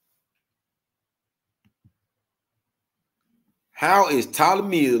 How is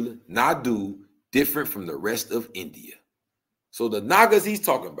Tamil Nadu different from the rest of India? So the Nagas he's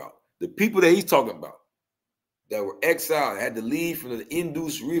talking about, the people that he's talking about, that were exiled, had to leave from the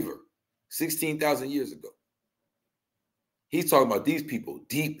Indus River 16,000 years ago. He's talking about these people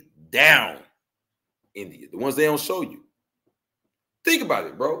deep down India, the ones they don't show you. Think about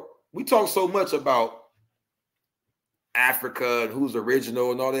it, bro. We talk so much about Africa and who's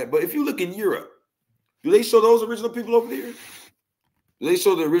original and all that, but if you look in Europe, do they show those original people over there? Do they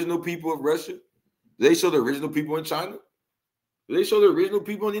show the original people of Russia? Do they show the original people in China? Do they show the original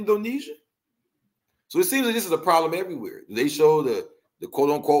people in Indonesia? So it seems like this is a problem everywhere. Do they show the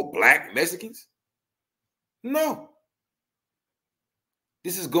quote-unquote black Mexicans? No.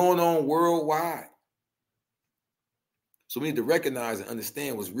 This is going on worldwide. So we need to recognize and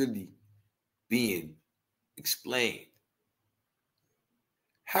understand what's really being explained.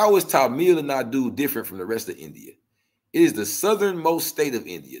 How is Tamil Nadu different from the rest of India? It is the southernmost state of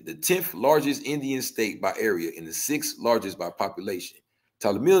India, the 10th largest Indian state by area and the 6th largest by population.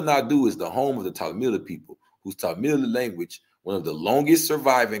 Tamil Nadu is the home of the Tamil people, whose Tamil language, one of the longest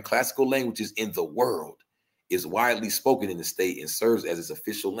surviving classical languages in the world, is widely spoken in the state and serves as its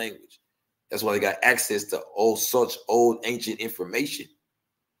official language. That's why they got access to such old ancient information.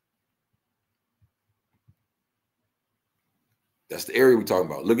 That's the area we're talking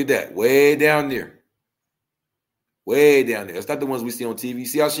about. Look at that, way down there. Way down there. That's not the ones we see on TV.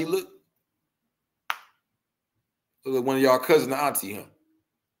 See how she look? Look like one of y'all cousin or auntie, huh?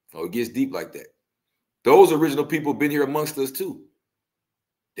 Oh, it gets deep like that. Those original people been here amongst us too.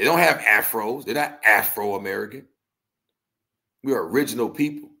 They don't have afros. They're not Afro-American. We are original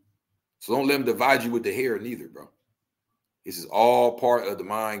people. So don't let them divide you with the hair neither, bro. This is all part of the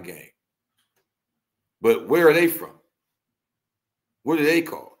mind game. But where are they from? What are they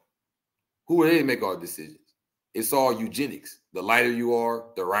called? Who are they to make all decisions? It's all eugenics. The lighter you are,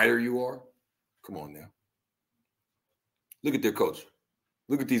 the righter you are. Come on now. Look at their culture.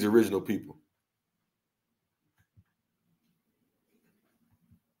 Look at these original people.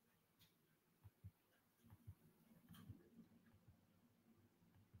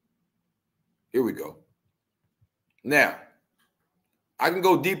 Here we go. Now, I can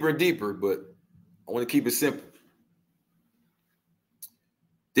go deeper and deeper, but I want to keep it simple.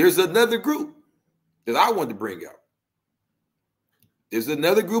 There's another group that I want to bring out. There's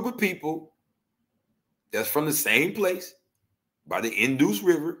another group of people that's from the same place by the Indus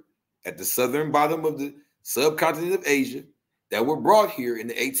River at the southern bottom of the subcontinent of Asia that were brought here in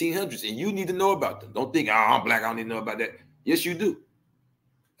the 1800s. And you need to know about them. Don't think, oh, I'm black, I don't need to know about that. Yes, you do.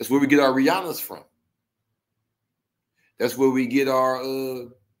 That's where we get our Rihannas from. That's where we get our,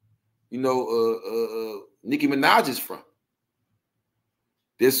 Nicki Minaj's from.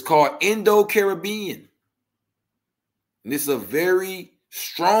 This is called Indo-Caribbean. And it's a very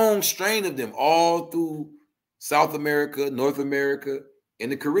strong strain of them all through South America, North America,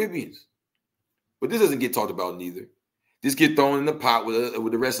 and the Caribbeans. But this doesn't get talked about neither. This get thrown in the pot with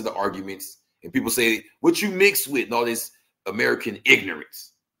the rest of the arguments. And people say, what you mix with and all this American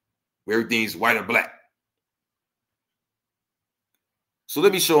ignorance, where everything's white or black. So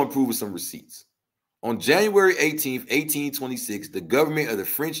let me show and prove with some receipts. On January 18th, 1826, the government of the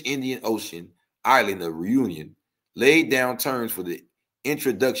French Indian Ocean island of Reunion laid down terms for the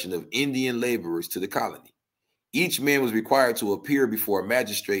introduction of Indian laborers to the colony. Each man was required to appear before a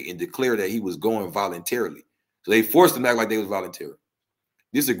magistrate and declare that he was going voluntarily. So they forced them to act like they was voluntary.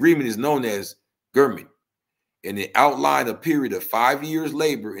 This agreement is known as Gurman, and it outlined a period of 5 years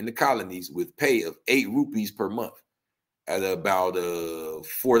labor in the colonies with pay of 8 rupees per month at about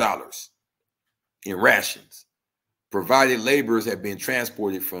 $4 in rations, provided laborers have been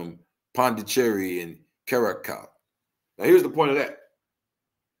transported from Pondicherry and Caracal. Now, here's the point of that,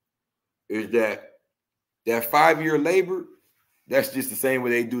 is that 5 year labor, that's just the same way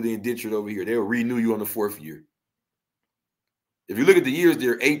they do the indentured over here. They'll renew you on the 4th year. If you look at the years,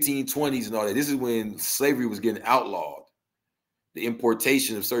 they're 1820s and all that. This is when slavery was getting outlawed. The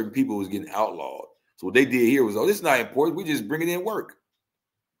importation of certain people was getting outlawed. So what they did here was, oh, this is not important. We just bring it in work.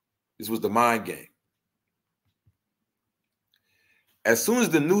 This was the mind game. As soon as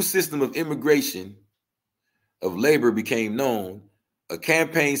the new system of immigration of labor became known, a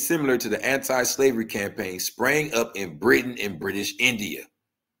campaign similar to the anti-slavery campaign sprang up in Britain and British India.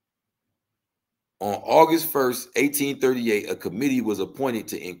 On August 1st, 1838, a committee was appointed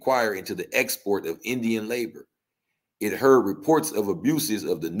to inquire into the export of Indian labor. It heard reports of abuses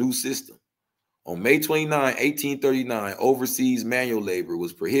of the new system. On May 29, 1839, overseas manual labor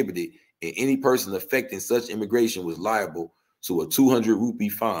was prohibited, and any person affecting such immigration was liable to a 200 rupee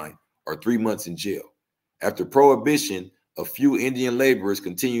fine or 3 months in jail. After prohibition, a few Indian laborers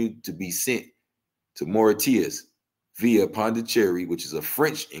continued to be sent to Mauritius via Pondicherry, which is a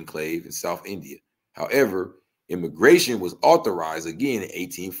French enclave in South India. However, immigration was authorized again in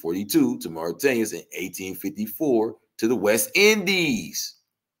 1842 to Mauritanians and 1854 to the West Indies.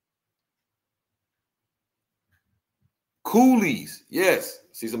 Coolies, yes.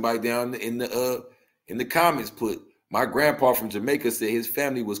 See somebody down in the comments put, my grandpa from Jamaica said his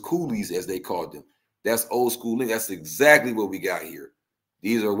family was coolies, as they called them. That's old school. That's exactly what we got here.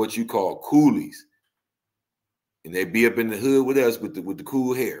 These are what you call coolies, and they be up in the hood with us with the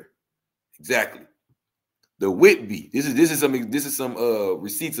cool hair. Exactly. The Whitby. This is some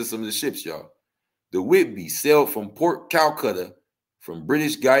receipts of some of the ships, y'all. The Whitby sailed from Port Calcutta from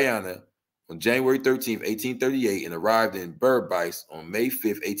British Guyana on January 13th, 1838, and arrived in Berbice on May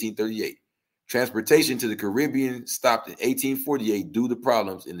 5th, 1838. Transportation to the Caribbean stopped in 1848 due to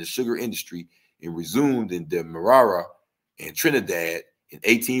problems in the sugar industry and resumed in Demerara and Trinidad in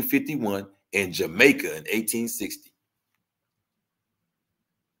 1851 and Jamaica in 1860.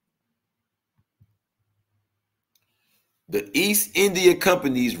 The East India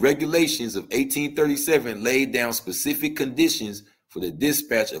Company's regulations of 1837 laid down specific conditions for the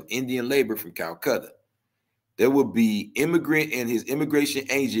dispatch of Indian labor from Calcutta. There would be immigrant and his immigration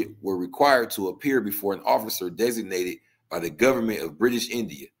agent were required to appear before an officer designated by the government of British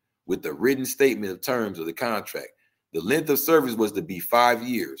India with a written statement of terms of the contract. The length of service was to be 5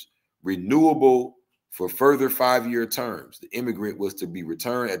 years, renewable for further 5-year terms. The immigrant was to be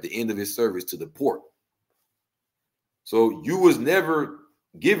returned at the end of his service to the port. So you was never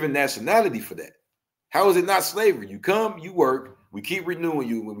given nationality for that. How is it not slavery? You come, you work, we keep renewing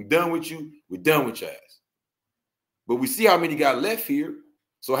you. When we're done with you, we're done with your ass. But we see how many got left here.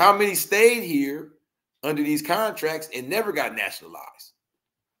 So how many stayed here under these contracts and never got nationalized?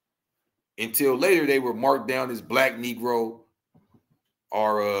 Until later, they were marked down as black, Negro,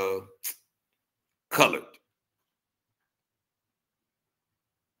 or colored.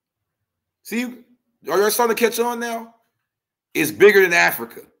 See, are you starting to catch on now? It's bigger than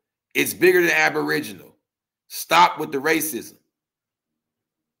Africa. It's bigger than Aboriginal. Stop with the racism.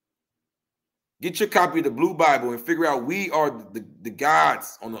 Get your copy of the Blue Bible and figure out we are the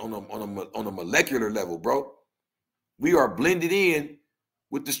gods on a molecular level, bro. We are blended in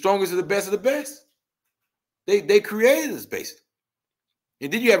with the strongest of the best of the best. They created us, basically.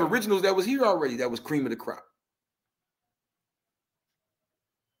 And then you have originals that was here already, that was cream of the crop.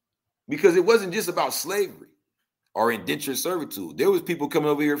 Because it wasn't just about slavery or indentured servitude. There was people coming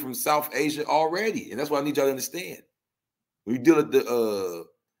over here from South Asia already. And that's what I need y'all to understand. When you deal with the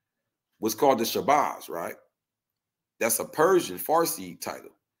what's called the Shabazz, right? That's a Persian Farsi title.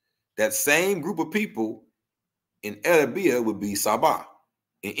 That same group of people in Arabia would be Sabah.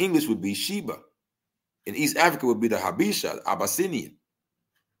 In English would be Sheba. In East Africa would be the Habesha, the Abyssinian.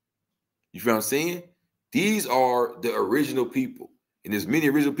 You feel what I'm saying? These are the original people. And there's many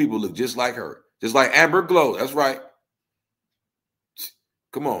original people look just like her. Just like Amber Glow. That's right.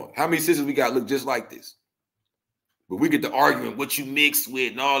 Come on. How many sisters we got look just like this? But we get to arguing what you mixed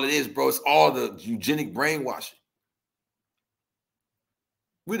with and all of this, bro. It's all the eugenic brainwashing.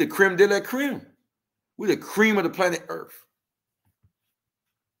 We're the creme de la creme. We're the cream of the planet Earth.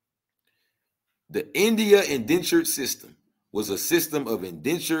 The India indentured system was a system of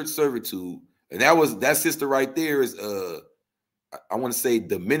indentured servitude. And that sister right there is I want to say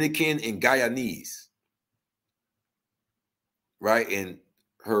Dominican and Guyanese. Right? And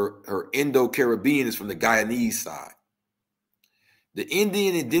her Indo-Caribbean is from the Guyanese side. The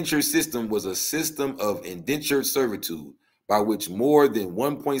Indian indentured system was a system of indentured servitude by which more than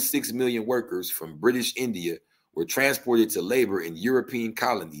 1.6 million workers from British India were transported to labor in European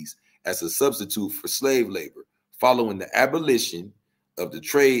colonies as a substitute for slave labor, following the abolition of the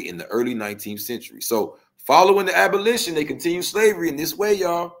trade in the early 19th century. So following the abolition, they continued slavery in this way,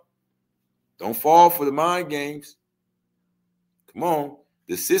 y'all. Don't fall for the mind games. Come on.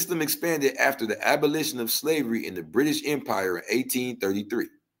 The system expanded after the abolition of slavery in the British Empire in 1833,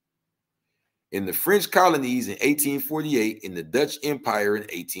 in the French colonies in 1848, in the Dutch Empire in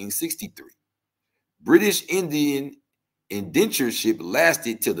 1863. British Indian indentureship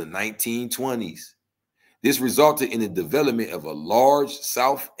lasted till the 1920s. This resulted in the development of a large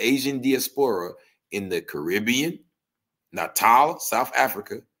South Asian diaspora in the Caribbean, Natal, South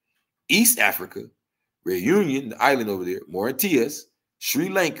Africa, East Africa, Reunion, the island over there, Mauritius, Sri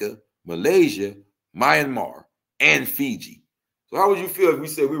Lanka, Malaysia, Myanmar, and Fiji. So how would you feel if we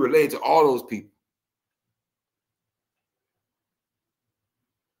said we related to all those people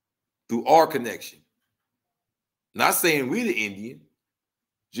through our connection? Not saying we the Indian,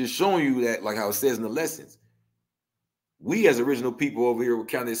 just showing you that, like how it says in the lessons, we as original people over here were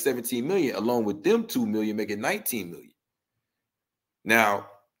counted as 17 million, along with them 2 million, making 19 million. Now,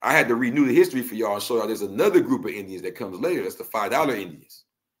 I had to renew the history for y'all and show y'all there's another group of Indians that comes later. That's the $5 Indians.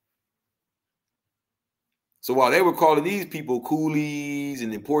 So while they were calling these people coolies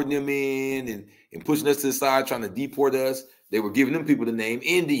and importing them in and pushing us to the side, trying to deport us, they were giving them people the name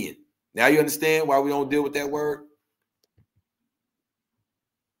Indian. Now you understand why we don't deal with that word?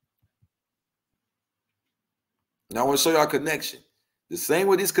 Now I want to show y'all a connection. The same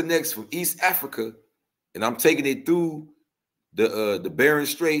way this connects from East Africa, and I'm taking it through the Bering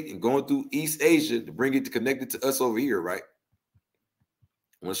Strait and going through East Asia to bring it to connect it to us over here, right?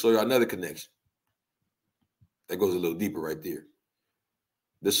 I want to show you another connection. That goes a little deeper right there.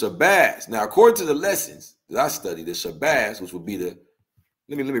 The Shabazz. Now, according to the lessons that I studied, the Shabazz, which would be the,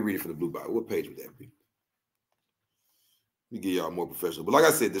 let me read it from the Blue Bible. What page would that be? Let me get y'all more professional. But like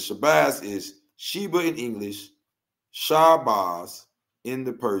I said, the Shabazz is Sheba in English, Shabazz in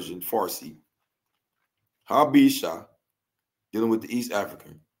the Persian, Farsi, Habesha, dealing with the East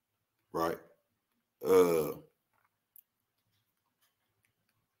African, right?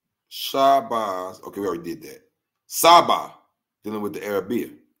 Shabazz, okay, we already did that. Sabah, dealing with the Arabia,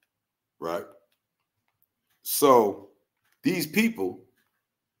 right? So these people,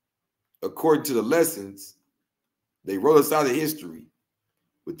 according to the lessons, they wrote us out of history,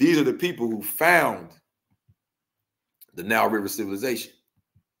 but these are the people who found the Nile River civilization,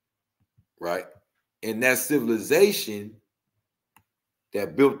 right? And that civilization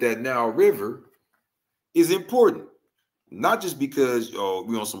that built that Nile River is important, not just because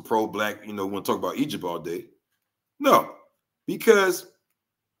we on some pro-black, we want to talk about Egypt all day. No, because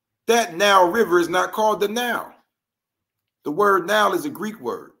that Nile River is not called the Nile. The word Nile is a Greek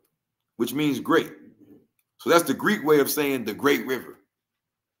word, which means great. So that's the Greek way of saying the great river.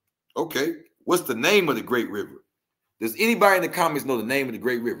 Okay, what's the name of the great river? Does anybody in the comments know the name of the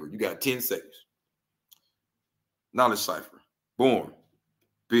great river? You got 10 seconds. Knowledge cipher. Born,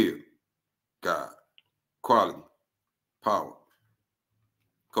 build, God, quality, power,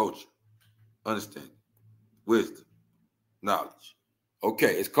 culture, understanding, wisdom, knowledge.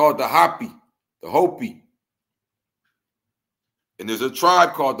 Okay, it's called the Hapi. The Hopi. And there's a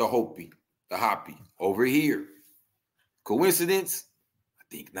tribe called the Hopi, the Hopi, over here. Coincidence? I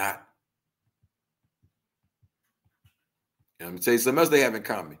think not. And I'm going to tell you something else they have in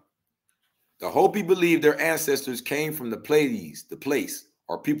common. The Hopi believe their ancestors came from the Pleiades, the place,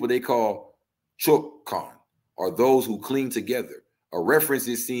 or people they call Chokkan, or those who cling together. A reference,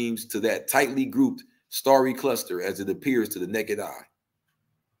 it seems, to that tightly grouped starry cluster as it appears to the naked eye.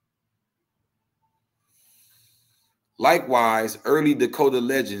 Likewise, early Dakota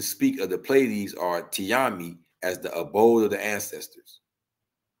legends speak of the Pleiades or Tiami as the abode of the ancestors.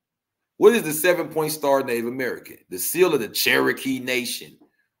 What is the 7-point star Native American? The seal of the Cherokee Nation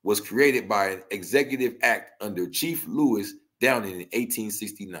was created by an executive act under Chief Lewis Downing in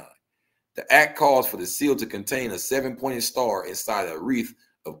 1869. The act calls for the seal to contain a 7-pointed star inside a wreath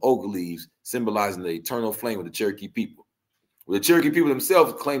of oak leaves, symbolizing the eternal flame of the Cherokee people. Well, the Cherokee people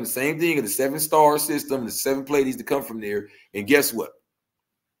themselves claim the same thing in the 7-star system, the 7 Pleiades to come from there. And guess what?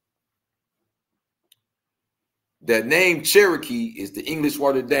 That name Cherokee is the English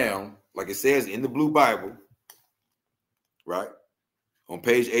watered down, like it says in the Blue Bible, right? On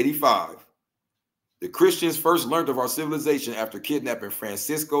page 85. The Christians first learned of our civilization after kidnapping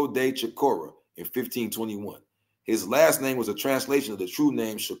Francisco de Chicora in 1521. His last name was a translation of the true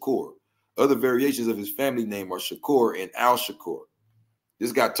name Shakur. Other variations of his family name are Shakur and Al-Shakur.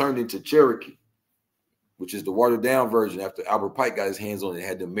 This got turned into Cherokee, which is the watered down version after Albert Pike got his hands on it and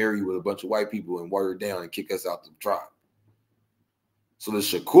had to marry with a bunch of white people and water it down and kick us out the tribe. So the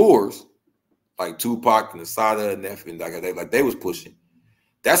Shakurs, like Tupac and Asada and Neff, and like they was pushing,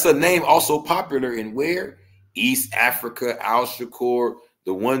 that's a name also popular in where? East Africa, Al-Shakur,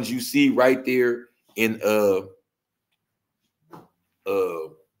 the ones you see right there in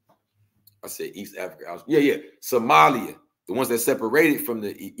I said East Africa. Somalia, the ones that separated from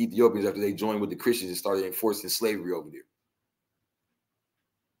the Ethiopians after they joined with the Christians and started enforcing slavery over there.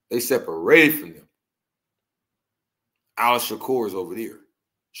 They separated from them. Al-Shakur is over there.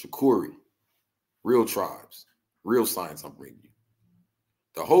 Shakuri, real tribes, real science I'm bringing you.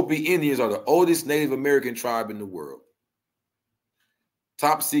 The Hopi Indians are the oldest Native American tribe in the world.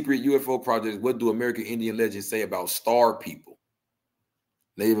 Top secret UFO projects. What do American Indian legends say about star people?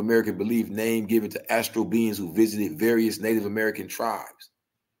 Native American belief name given to astral beings who visited various Native American tribes.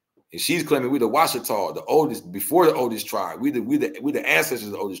 And she's claiming we're the Washita, the oldest, before the oldest tribe. We the ancestors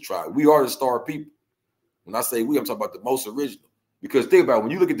of the oldest tribe. We are the star people. When I say we, I'm talking about the most original. Because think about it,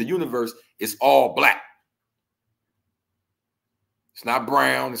 when you look at the universe, it's all black. It's not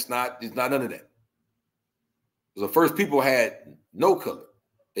brown. It's not none of that. The first people had no color.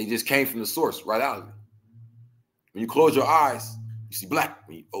 They just came from the source right out of it. When you close your eyes, you see black.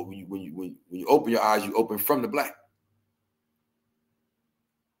 When you open your eyes, you open from the black.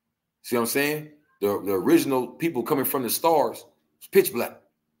 See what I'm saying? The original people coming from the stars was pitch black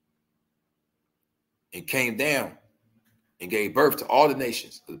and came down and gave birth to all the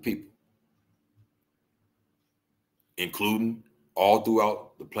nations of the people, including all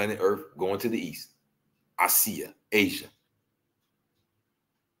throughout the planet Earth, going to the east, Asia, Asia.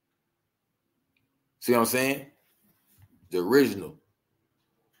 See what I'm saying? The original.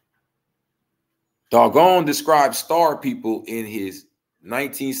 Doggone described star people in his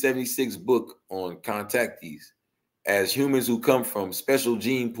 1976 book on contactees as humans who come from special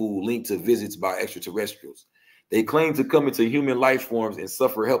gene pool linked to visits by extraterrestrials. They claim to come into human life forms and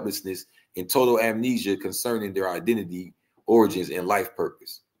suffer helplessness and total amnesia concerning their identity, origins, and life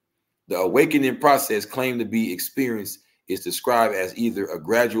purpose. The awakening process claimed to be experienced is described as either a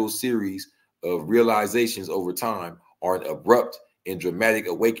gradual series of realizations over time or an abrupt and dramatic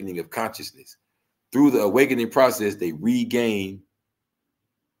awakening of consciousness. Through the awakening process, they regain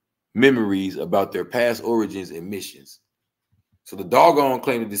memories about their past origins and missions. So the doggone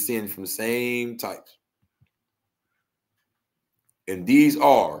claim to descend from the same types. And these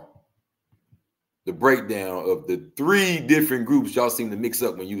are the breakdown of the 3 different groups y'all seem to mix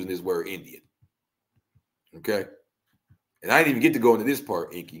up when using this word Indian. Okay? And I didn't even get to go into this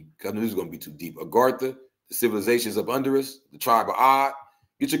part, Inky, because I knew this was going to be too deep. Agartha, the civilizations up under us, the tribe of Ad.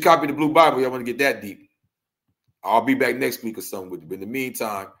 Get your copy of the Blue Bible. Y'all want to get that deep. I'll be back next week or something with you. But in the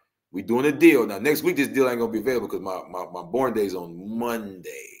meantime, we're doing a deal. Now, next week, this deal ain't going to be available because my born day is on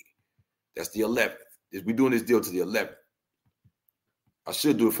Monday. That's the 11th. We're doing this deal to the 11th. I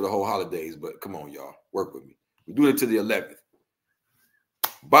should do it for the whole holidays, but come on, y'all. Work with me. We're doing it to the 11th.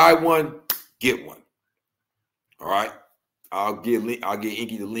 Buy one, get one. All right? I'll get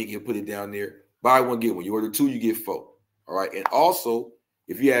Inky the link. He'll put it down there. Buy one, get one. You order 2, you get 4. All right? And also,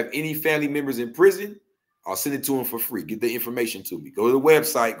 if you have any family members in prison, I'll send it to them for free. Get the information to me. Go to the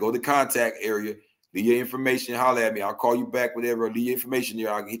website, go to the contact area, leave your information, holler at me. I'll call you back, whatever. Leave your information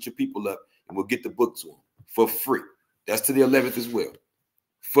there. I'll hit your people up and we'll get the book to them for free. That's to the 11th as well.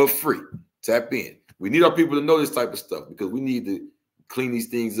 For free. Tap in. We need our people to know this type of stuff because we need to clean these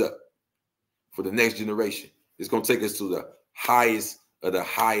things up for the next generation. It's going to take us to the highest of the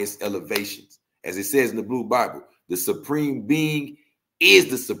highest elevations. As it says in the Blue Bible, the supreme being is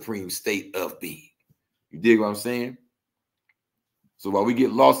the supreme state of being. You dig what I'm saying? So while we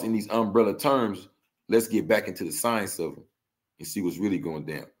get lost in these umbrella terms, let's get back into the science of them and see what's really going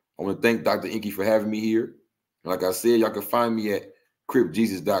down. I want to thank Dr. Inky for having me here. And like I said, y'all can find me at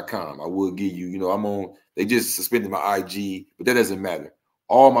CRIPJesus.com. I will give you, I'm on, they just suspended my IG, but that doesn't matter.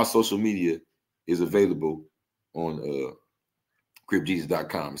 All my social media is available on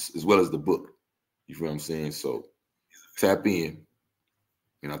CRIPJesus.com as well as the book. You feel what I'm saying? So tap in.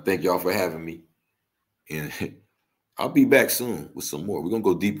 And I thank y'all for having me. And I'll be back soon with some more. We're going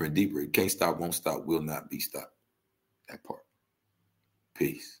to go deeper and deeper. It can't stop, won't stop, will not be stopped. That part.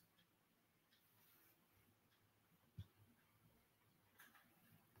 Peace.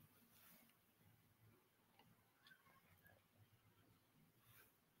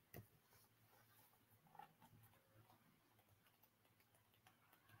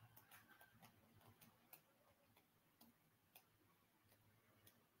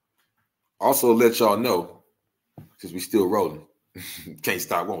 Also, let y'all know, since we still rolling, can't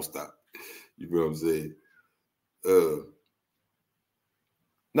stop, won't stop. You know what I'm saying?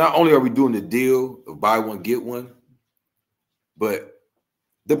 Not only are we doing the deal of buy one, get one, but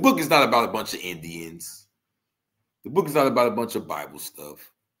the book is not about a bunch of Indians. The book is not about a bunch of Bible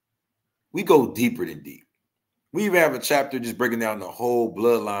stuff. We go deeper than deep. We even have a chapter just breaking down the whole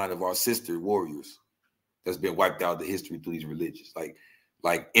bloodline of our sister warriors that's been wiped out of the history through these religions.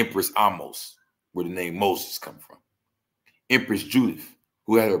 Like Empress Amos, where the name Moses come from. Empress Judith,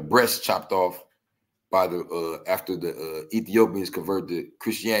 who had her breast chopped off by after the Ethiopians converted to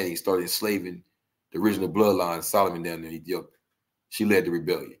Christianity and started enslaving the original bloodline, Solomon down there in Ethiopia. She led the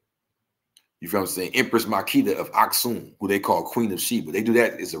rebellion. You feel what I'm saying? Empress Makeda of Aksum, who they call Queen of Sheba. They do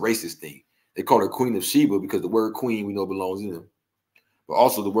that. It's a racist thing. They call her Queen of Sheba because the word queen we know belongs in them. But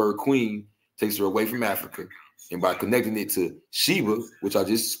also the word queen takes her away from Africa. And by connecting it to Sheba, which I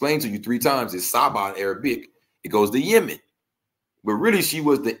just explained to you 3 times, is Saba in Arabic, it goes to Yemen. But really, she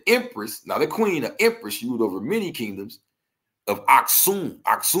was the empress, not a queen, an empress. She ruled over many kingdoms of Aksum.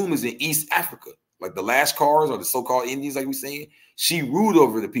 Aksum is in East Africa, like the Lashkars or the so-called Indians, like we're saying. She ruled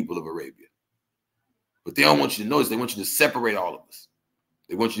over the people of Arabia. But they don't want you to notice. They want you to separate all of us.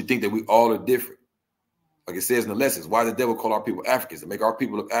 They want you to think that we all are different. Like it says in the lessons, why the devil call our people Africans? To make our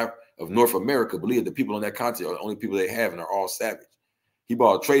people of North America believe the people on that continent are the only people they have and are all savage. He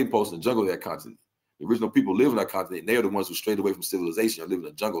bought a trading post in the jungle of that continent. The original people live on that continent. They are the ones who strayed away from civilization are living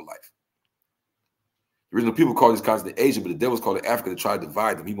a jungle life. The original people call this continent Asia, but the devil's called it Africa to try to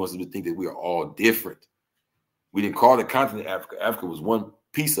divide them. He wants them to think that we are all different. We didn't call the continent Africa. Africa was one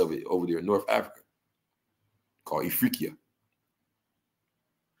piece of it over there in North Africa called Ifriqiya.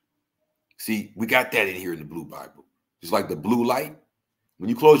 See, we got that in here in the Blue Bible. Just like the blue light. When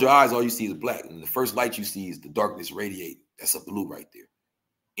you close your eyes, all you see is black. And the first light you see is the darkness radiating. That's a blue right there.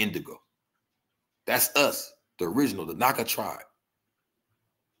 Indigo. That's us, the original, the Naka tribe.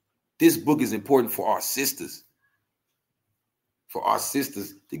 This book is important for our sisters. For our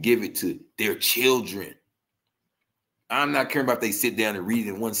sisters to give it to their children. I'm not caring about if they sit down and read it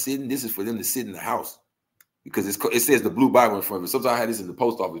in one sitting. This is for them to sit in the house. Because it says the Blue Bible in front of it. Sometimes I had this in the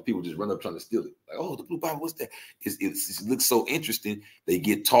post office. People just run up trying to steal it. Like, oh, the Blue Bible, what's that? It looks so interesting. They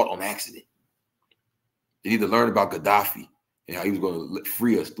get taught on accident. They need to learn about Gaddafi and how he was going to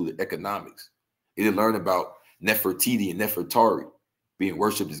free us through the economics. They need to learn about Nefertiti and Nefertari being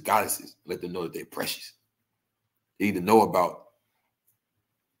worshipped as goddesses. Let them know that they're precious. They need to know about,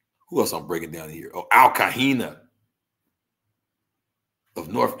 who else I'm breaking down here? Oh, Al-Kahina of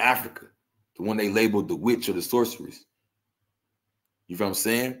North Africa. The one they labeled the witch or the sorceress. You know what I'm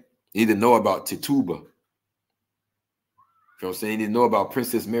saying? You need to know about Tituba. You know what I'm saying? You need to know about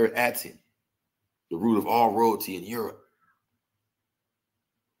Princess Mary Aten, the root of all royalty in Europe.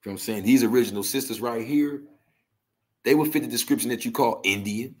 You know what I'm saying? These original sisters right here, they would fit the description that you call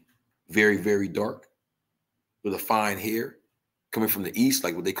Indian, very, very dark, with a fine hair, coming from the East,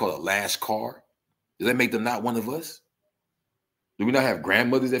 like what they call a Lashkar. Does that make them not one of us? Do we not have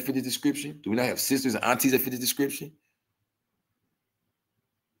grandmothers that fit the description? Do we not have sisters and aunties that fit the description?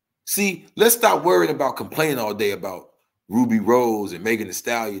 See, let's stop worrying about complaining all day about Ruby Rose and Megan Thee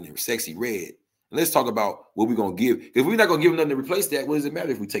Stallion and Sexy Red. And let's talk about what we're going to give. If we're not going to give them nothing to replace that, what does it matter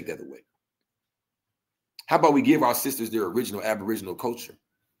if we take that away? How about we give our sisters their original Aboriginal culture?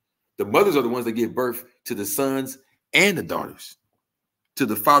 The mothers are the ones that give birth to the sons and the daughters, to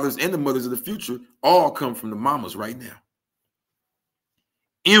the fathers and the mothers of the future, all come from the mamas right now.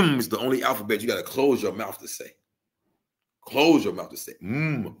 M is the only alphabet you got to close your mouth to say. Close your mouth to say.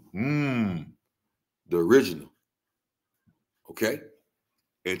 The original. Okay?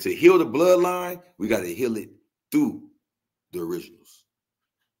 And to heal the bloodline, we got to heal it through the originals.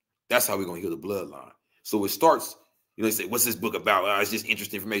 That's how we're going to heal the bloodline. So it starts, you know, they say, what's this book about? It's just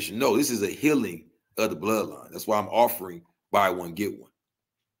interesting information. No, this is a healing of the bloodline. That's why I'm offering buy one, get one.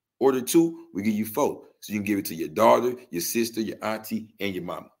 Order 2, we give you 4. So you can give it to your daughter, your sister, your auntie, and your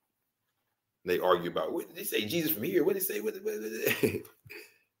mama. And they argue about, what did they say? Jesus from here? What did they say? What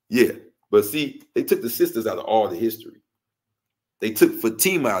yeah. But see, they took the sisters out of all the history. They took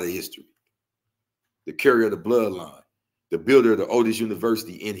Fatima out of history. The carrier of the bloodline. The builder of the oldest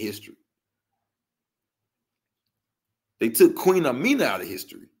university in history. They took Queen Amina out of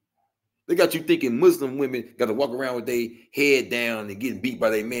history. They got you thinking Muslim women got to walk around with their head down and getting beat by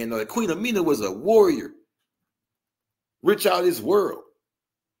their man. No, Queen Amina was a warrior. Rich out of this world.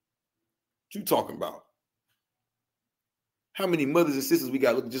 What you talking about? How many mothers and sisters we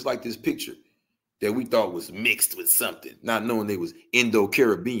got looking just like this picture that we thought was mixed with something, not knowing they was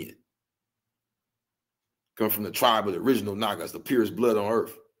Indo-Caribbean. Come from the tribe of the original Nagas, the purest blood on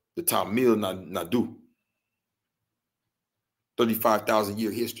earth, the Tamil Nadu. 35,000 year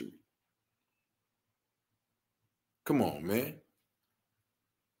history. Come on, man.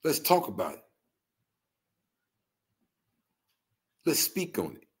 Let's talk about it. Let's speak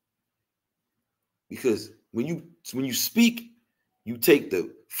on it. Because when you speak, you take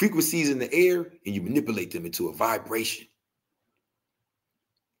the frequencies in the air and you manipulate them into a vibration.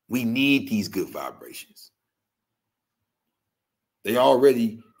 We need these good vibrations. They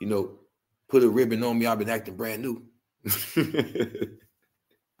already, you know, put a ribbon on me. I've been acting brand new. You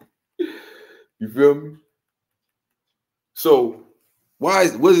feel me? So what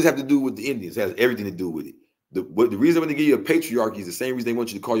does this have to do with the Indians? It has everything to do with it. The reason when they give you a patriarchy is the same reason they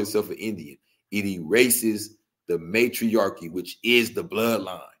want you to call yourself an Indian. It erases the matriarchy, which is the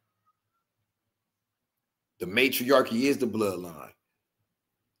bloodline. The matriarchy is the bloodline.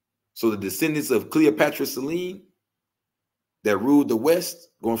 So the descendants of Cleopatra Selene that ruled the West,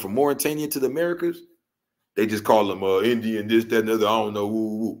 going from Mauritania to the Americas, they just call them Indian, this, that, and the other. I don't know.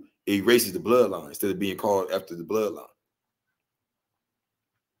 Woo, woo. It erases the bloodline instead of being called after the bloodline.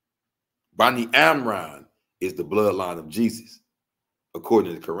 Bani Amran is the bloodline of Jesus,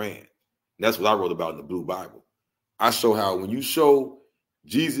 according to the Quran. And that's what I wrote about in the Blue Bible. I show how when you show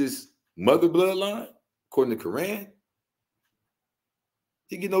Jesus' mother bloodline, according to the Quran,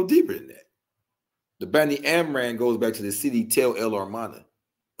 you get no deeper than that. The Bani Amran goes back to the city Tel El Armana,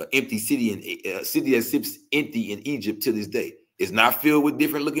 an empty city, a city that sits empty in Egypt to this day. It's not filled with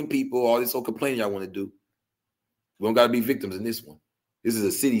different looking people, all this old complaining y'all want to do. We don't got to be victims in this one. This is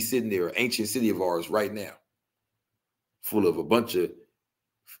a city sitting there, an ancient city of ours right now, full of a bunch of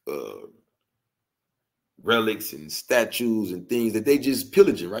relics and statues and things that they just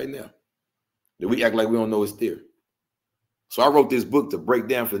pillaging right now. That we act like we don't know it's there. So I wrote this book to break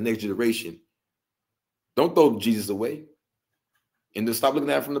down for the next generation. Don't throw Jesus away. And to stop looking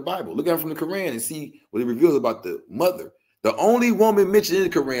at it from the Bible. Look at it from the Quran and see what it reveals about the mother. The only woman mentioned in the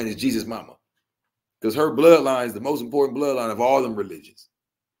Quran is Jesus' mama. Because her bloodline is the most important bloodline of all them religions.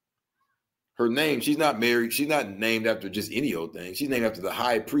 Her name, she's not married. She's not named after just any old thing. She's named after the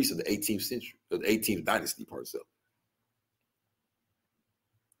high priest of the 18th century, of the 18th dynasty part herself.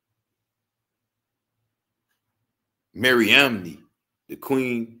 Mariamne, the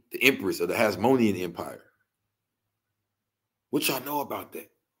queen, the empress of the Hasmonean Empire. What y'all know about that?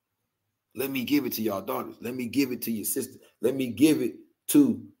 Let me give it to y'all daughters. Let me give it to your sister. Let me give it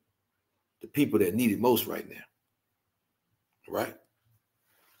to the people that need it most right now. Right?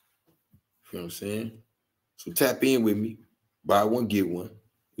 You know what I'm saying? So tap in with me. Buy one, get one.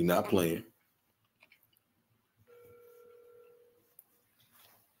 We're not playing.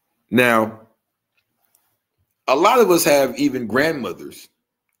 Now, a lot of us have even grandmothers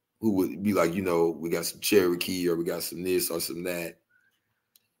who would be like, you know, we got some Cherokee or we got some this or some that.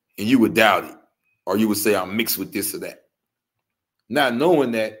 And you would doubt it. Or you would say, I'm mixed with this or that. Not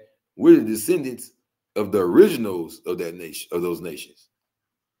knowing that we're the descendants of the originals of that nation, of those nations.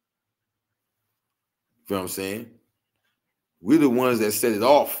 You know what I'm saying? We're the ones that set it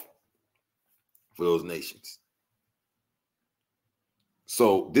off for those nations.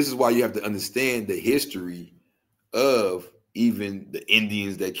 So this is why you have to understand the history of even the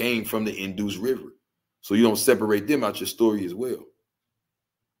Indians that came from the Indus River. So you don't separate them out your story as well.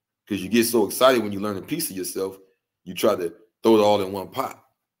 Because you get so excited when you learn a piece of yourself, you try to throw it all in one pot.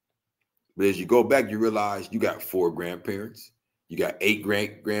 But as you go back, you realize you got 4 grandparents, you got 8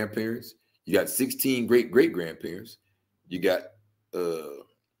 grandparents, you got 16 great-great-grandparents, you got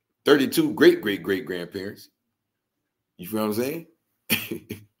 32 great-great-great-grandparents. You feel what I'm saying?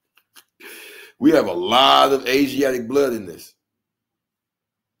 We have a lot of Asiatic blood in this.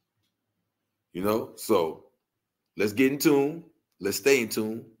 You know, so let's get in tune. Let's stay in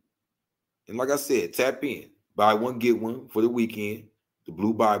tune. And like I said, tap in. Buy one, get one for the weekend. The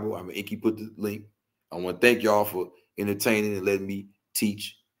Blue Bible. I mean, Inky put the link. I want to thank y'all for entertaining and letting me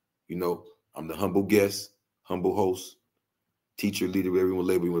teach. You know, I'm the humble guest, humble host, teacher, leader, whatever you want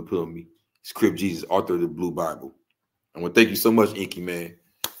to label you want to put on me. It's CRIP Jesus, author of the Blue Bible. I want to thank you so much, Inky, man.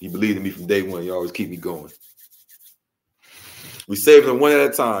 You believed in me from day one. You always keep me going. We saving them one at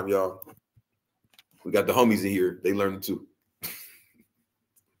a time, y'all. We got the homies in here. They learning too.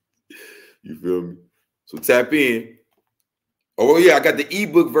 You feel me? So tap in. Oh yeah, I got the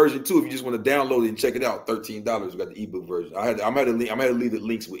ebook version too. If you just want to download it and check it out, $13. We got the ebook version. I'm gonna leave the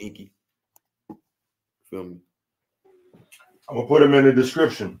links with Inky. Feel me? I'm gonna put them in the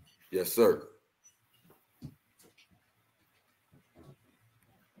description. Yes, sir.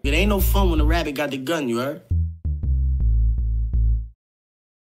 It ain't no fun when the rabbit got the gun, you heard?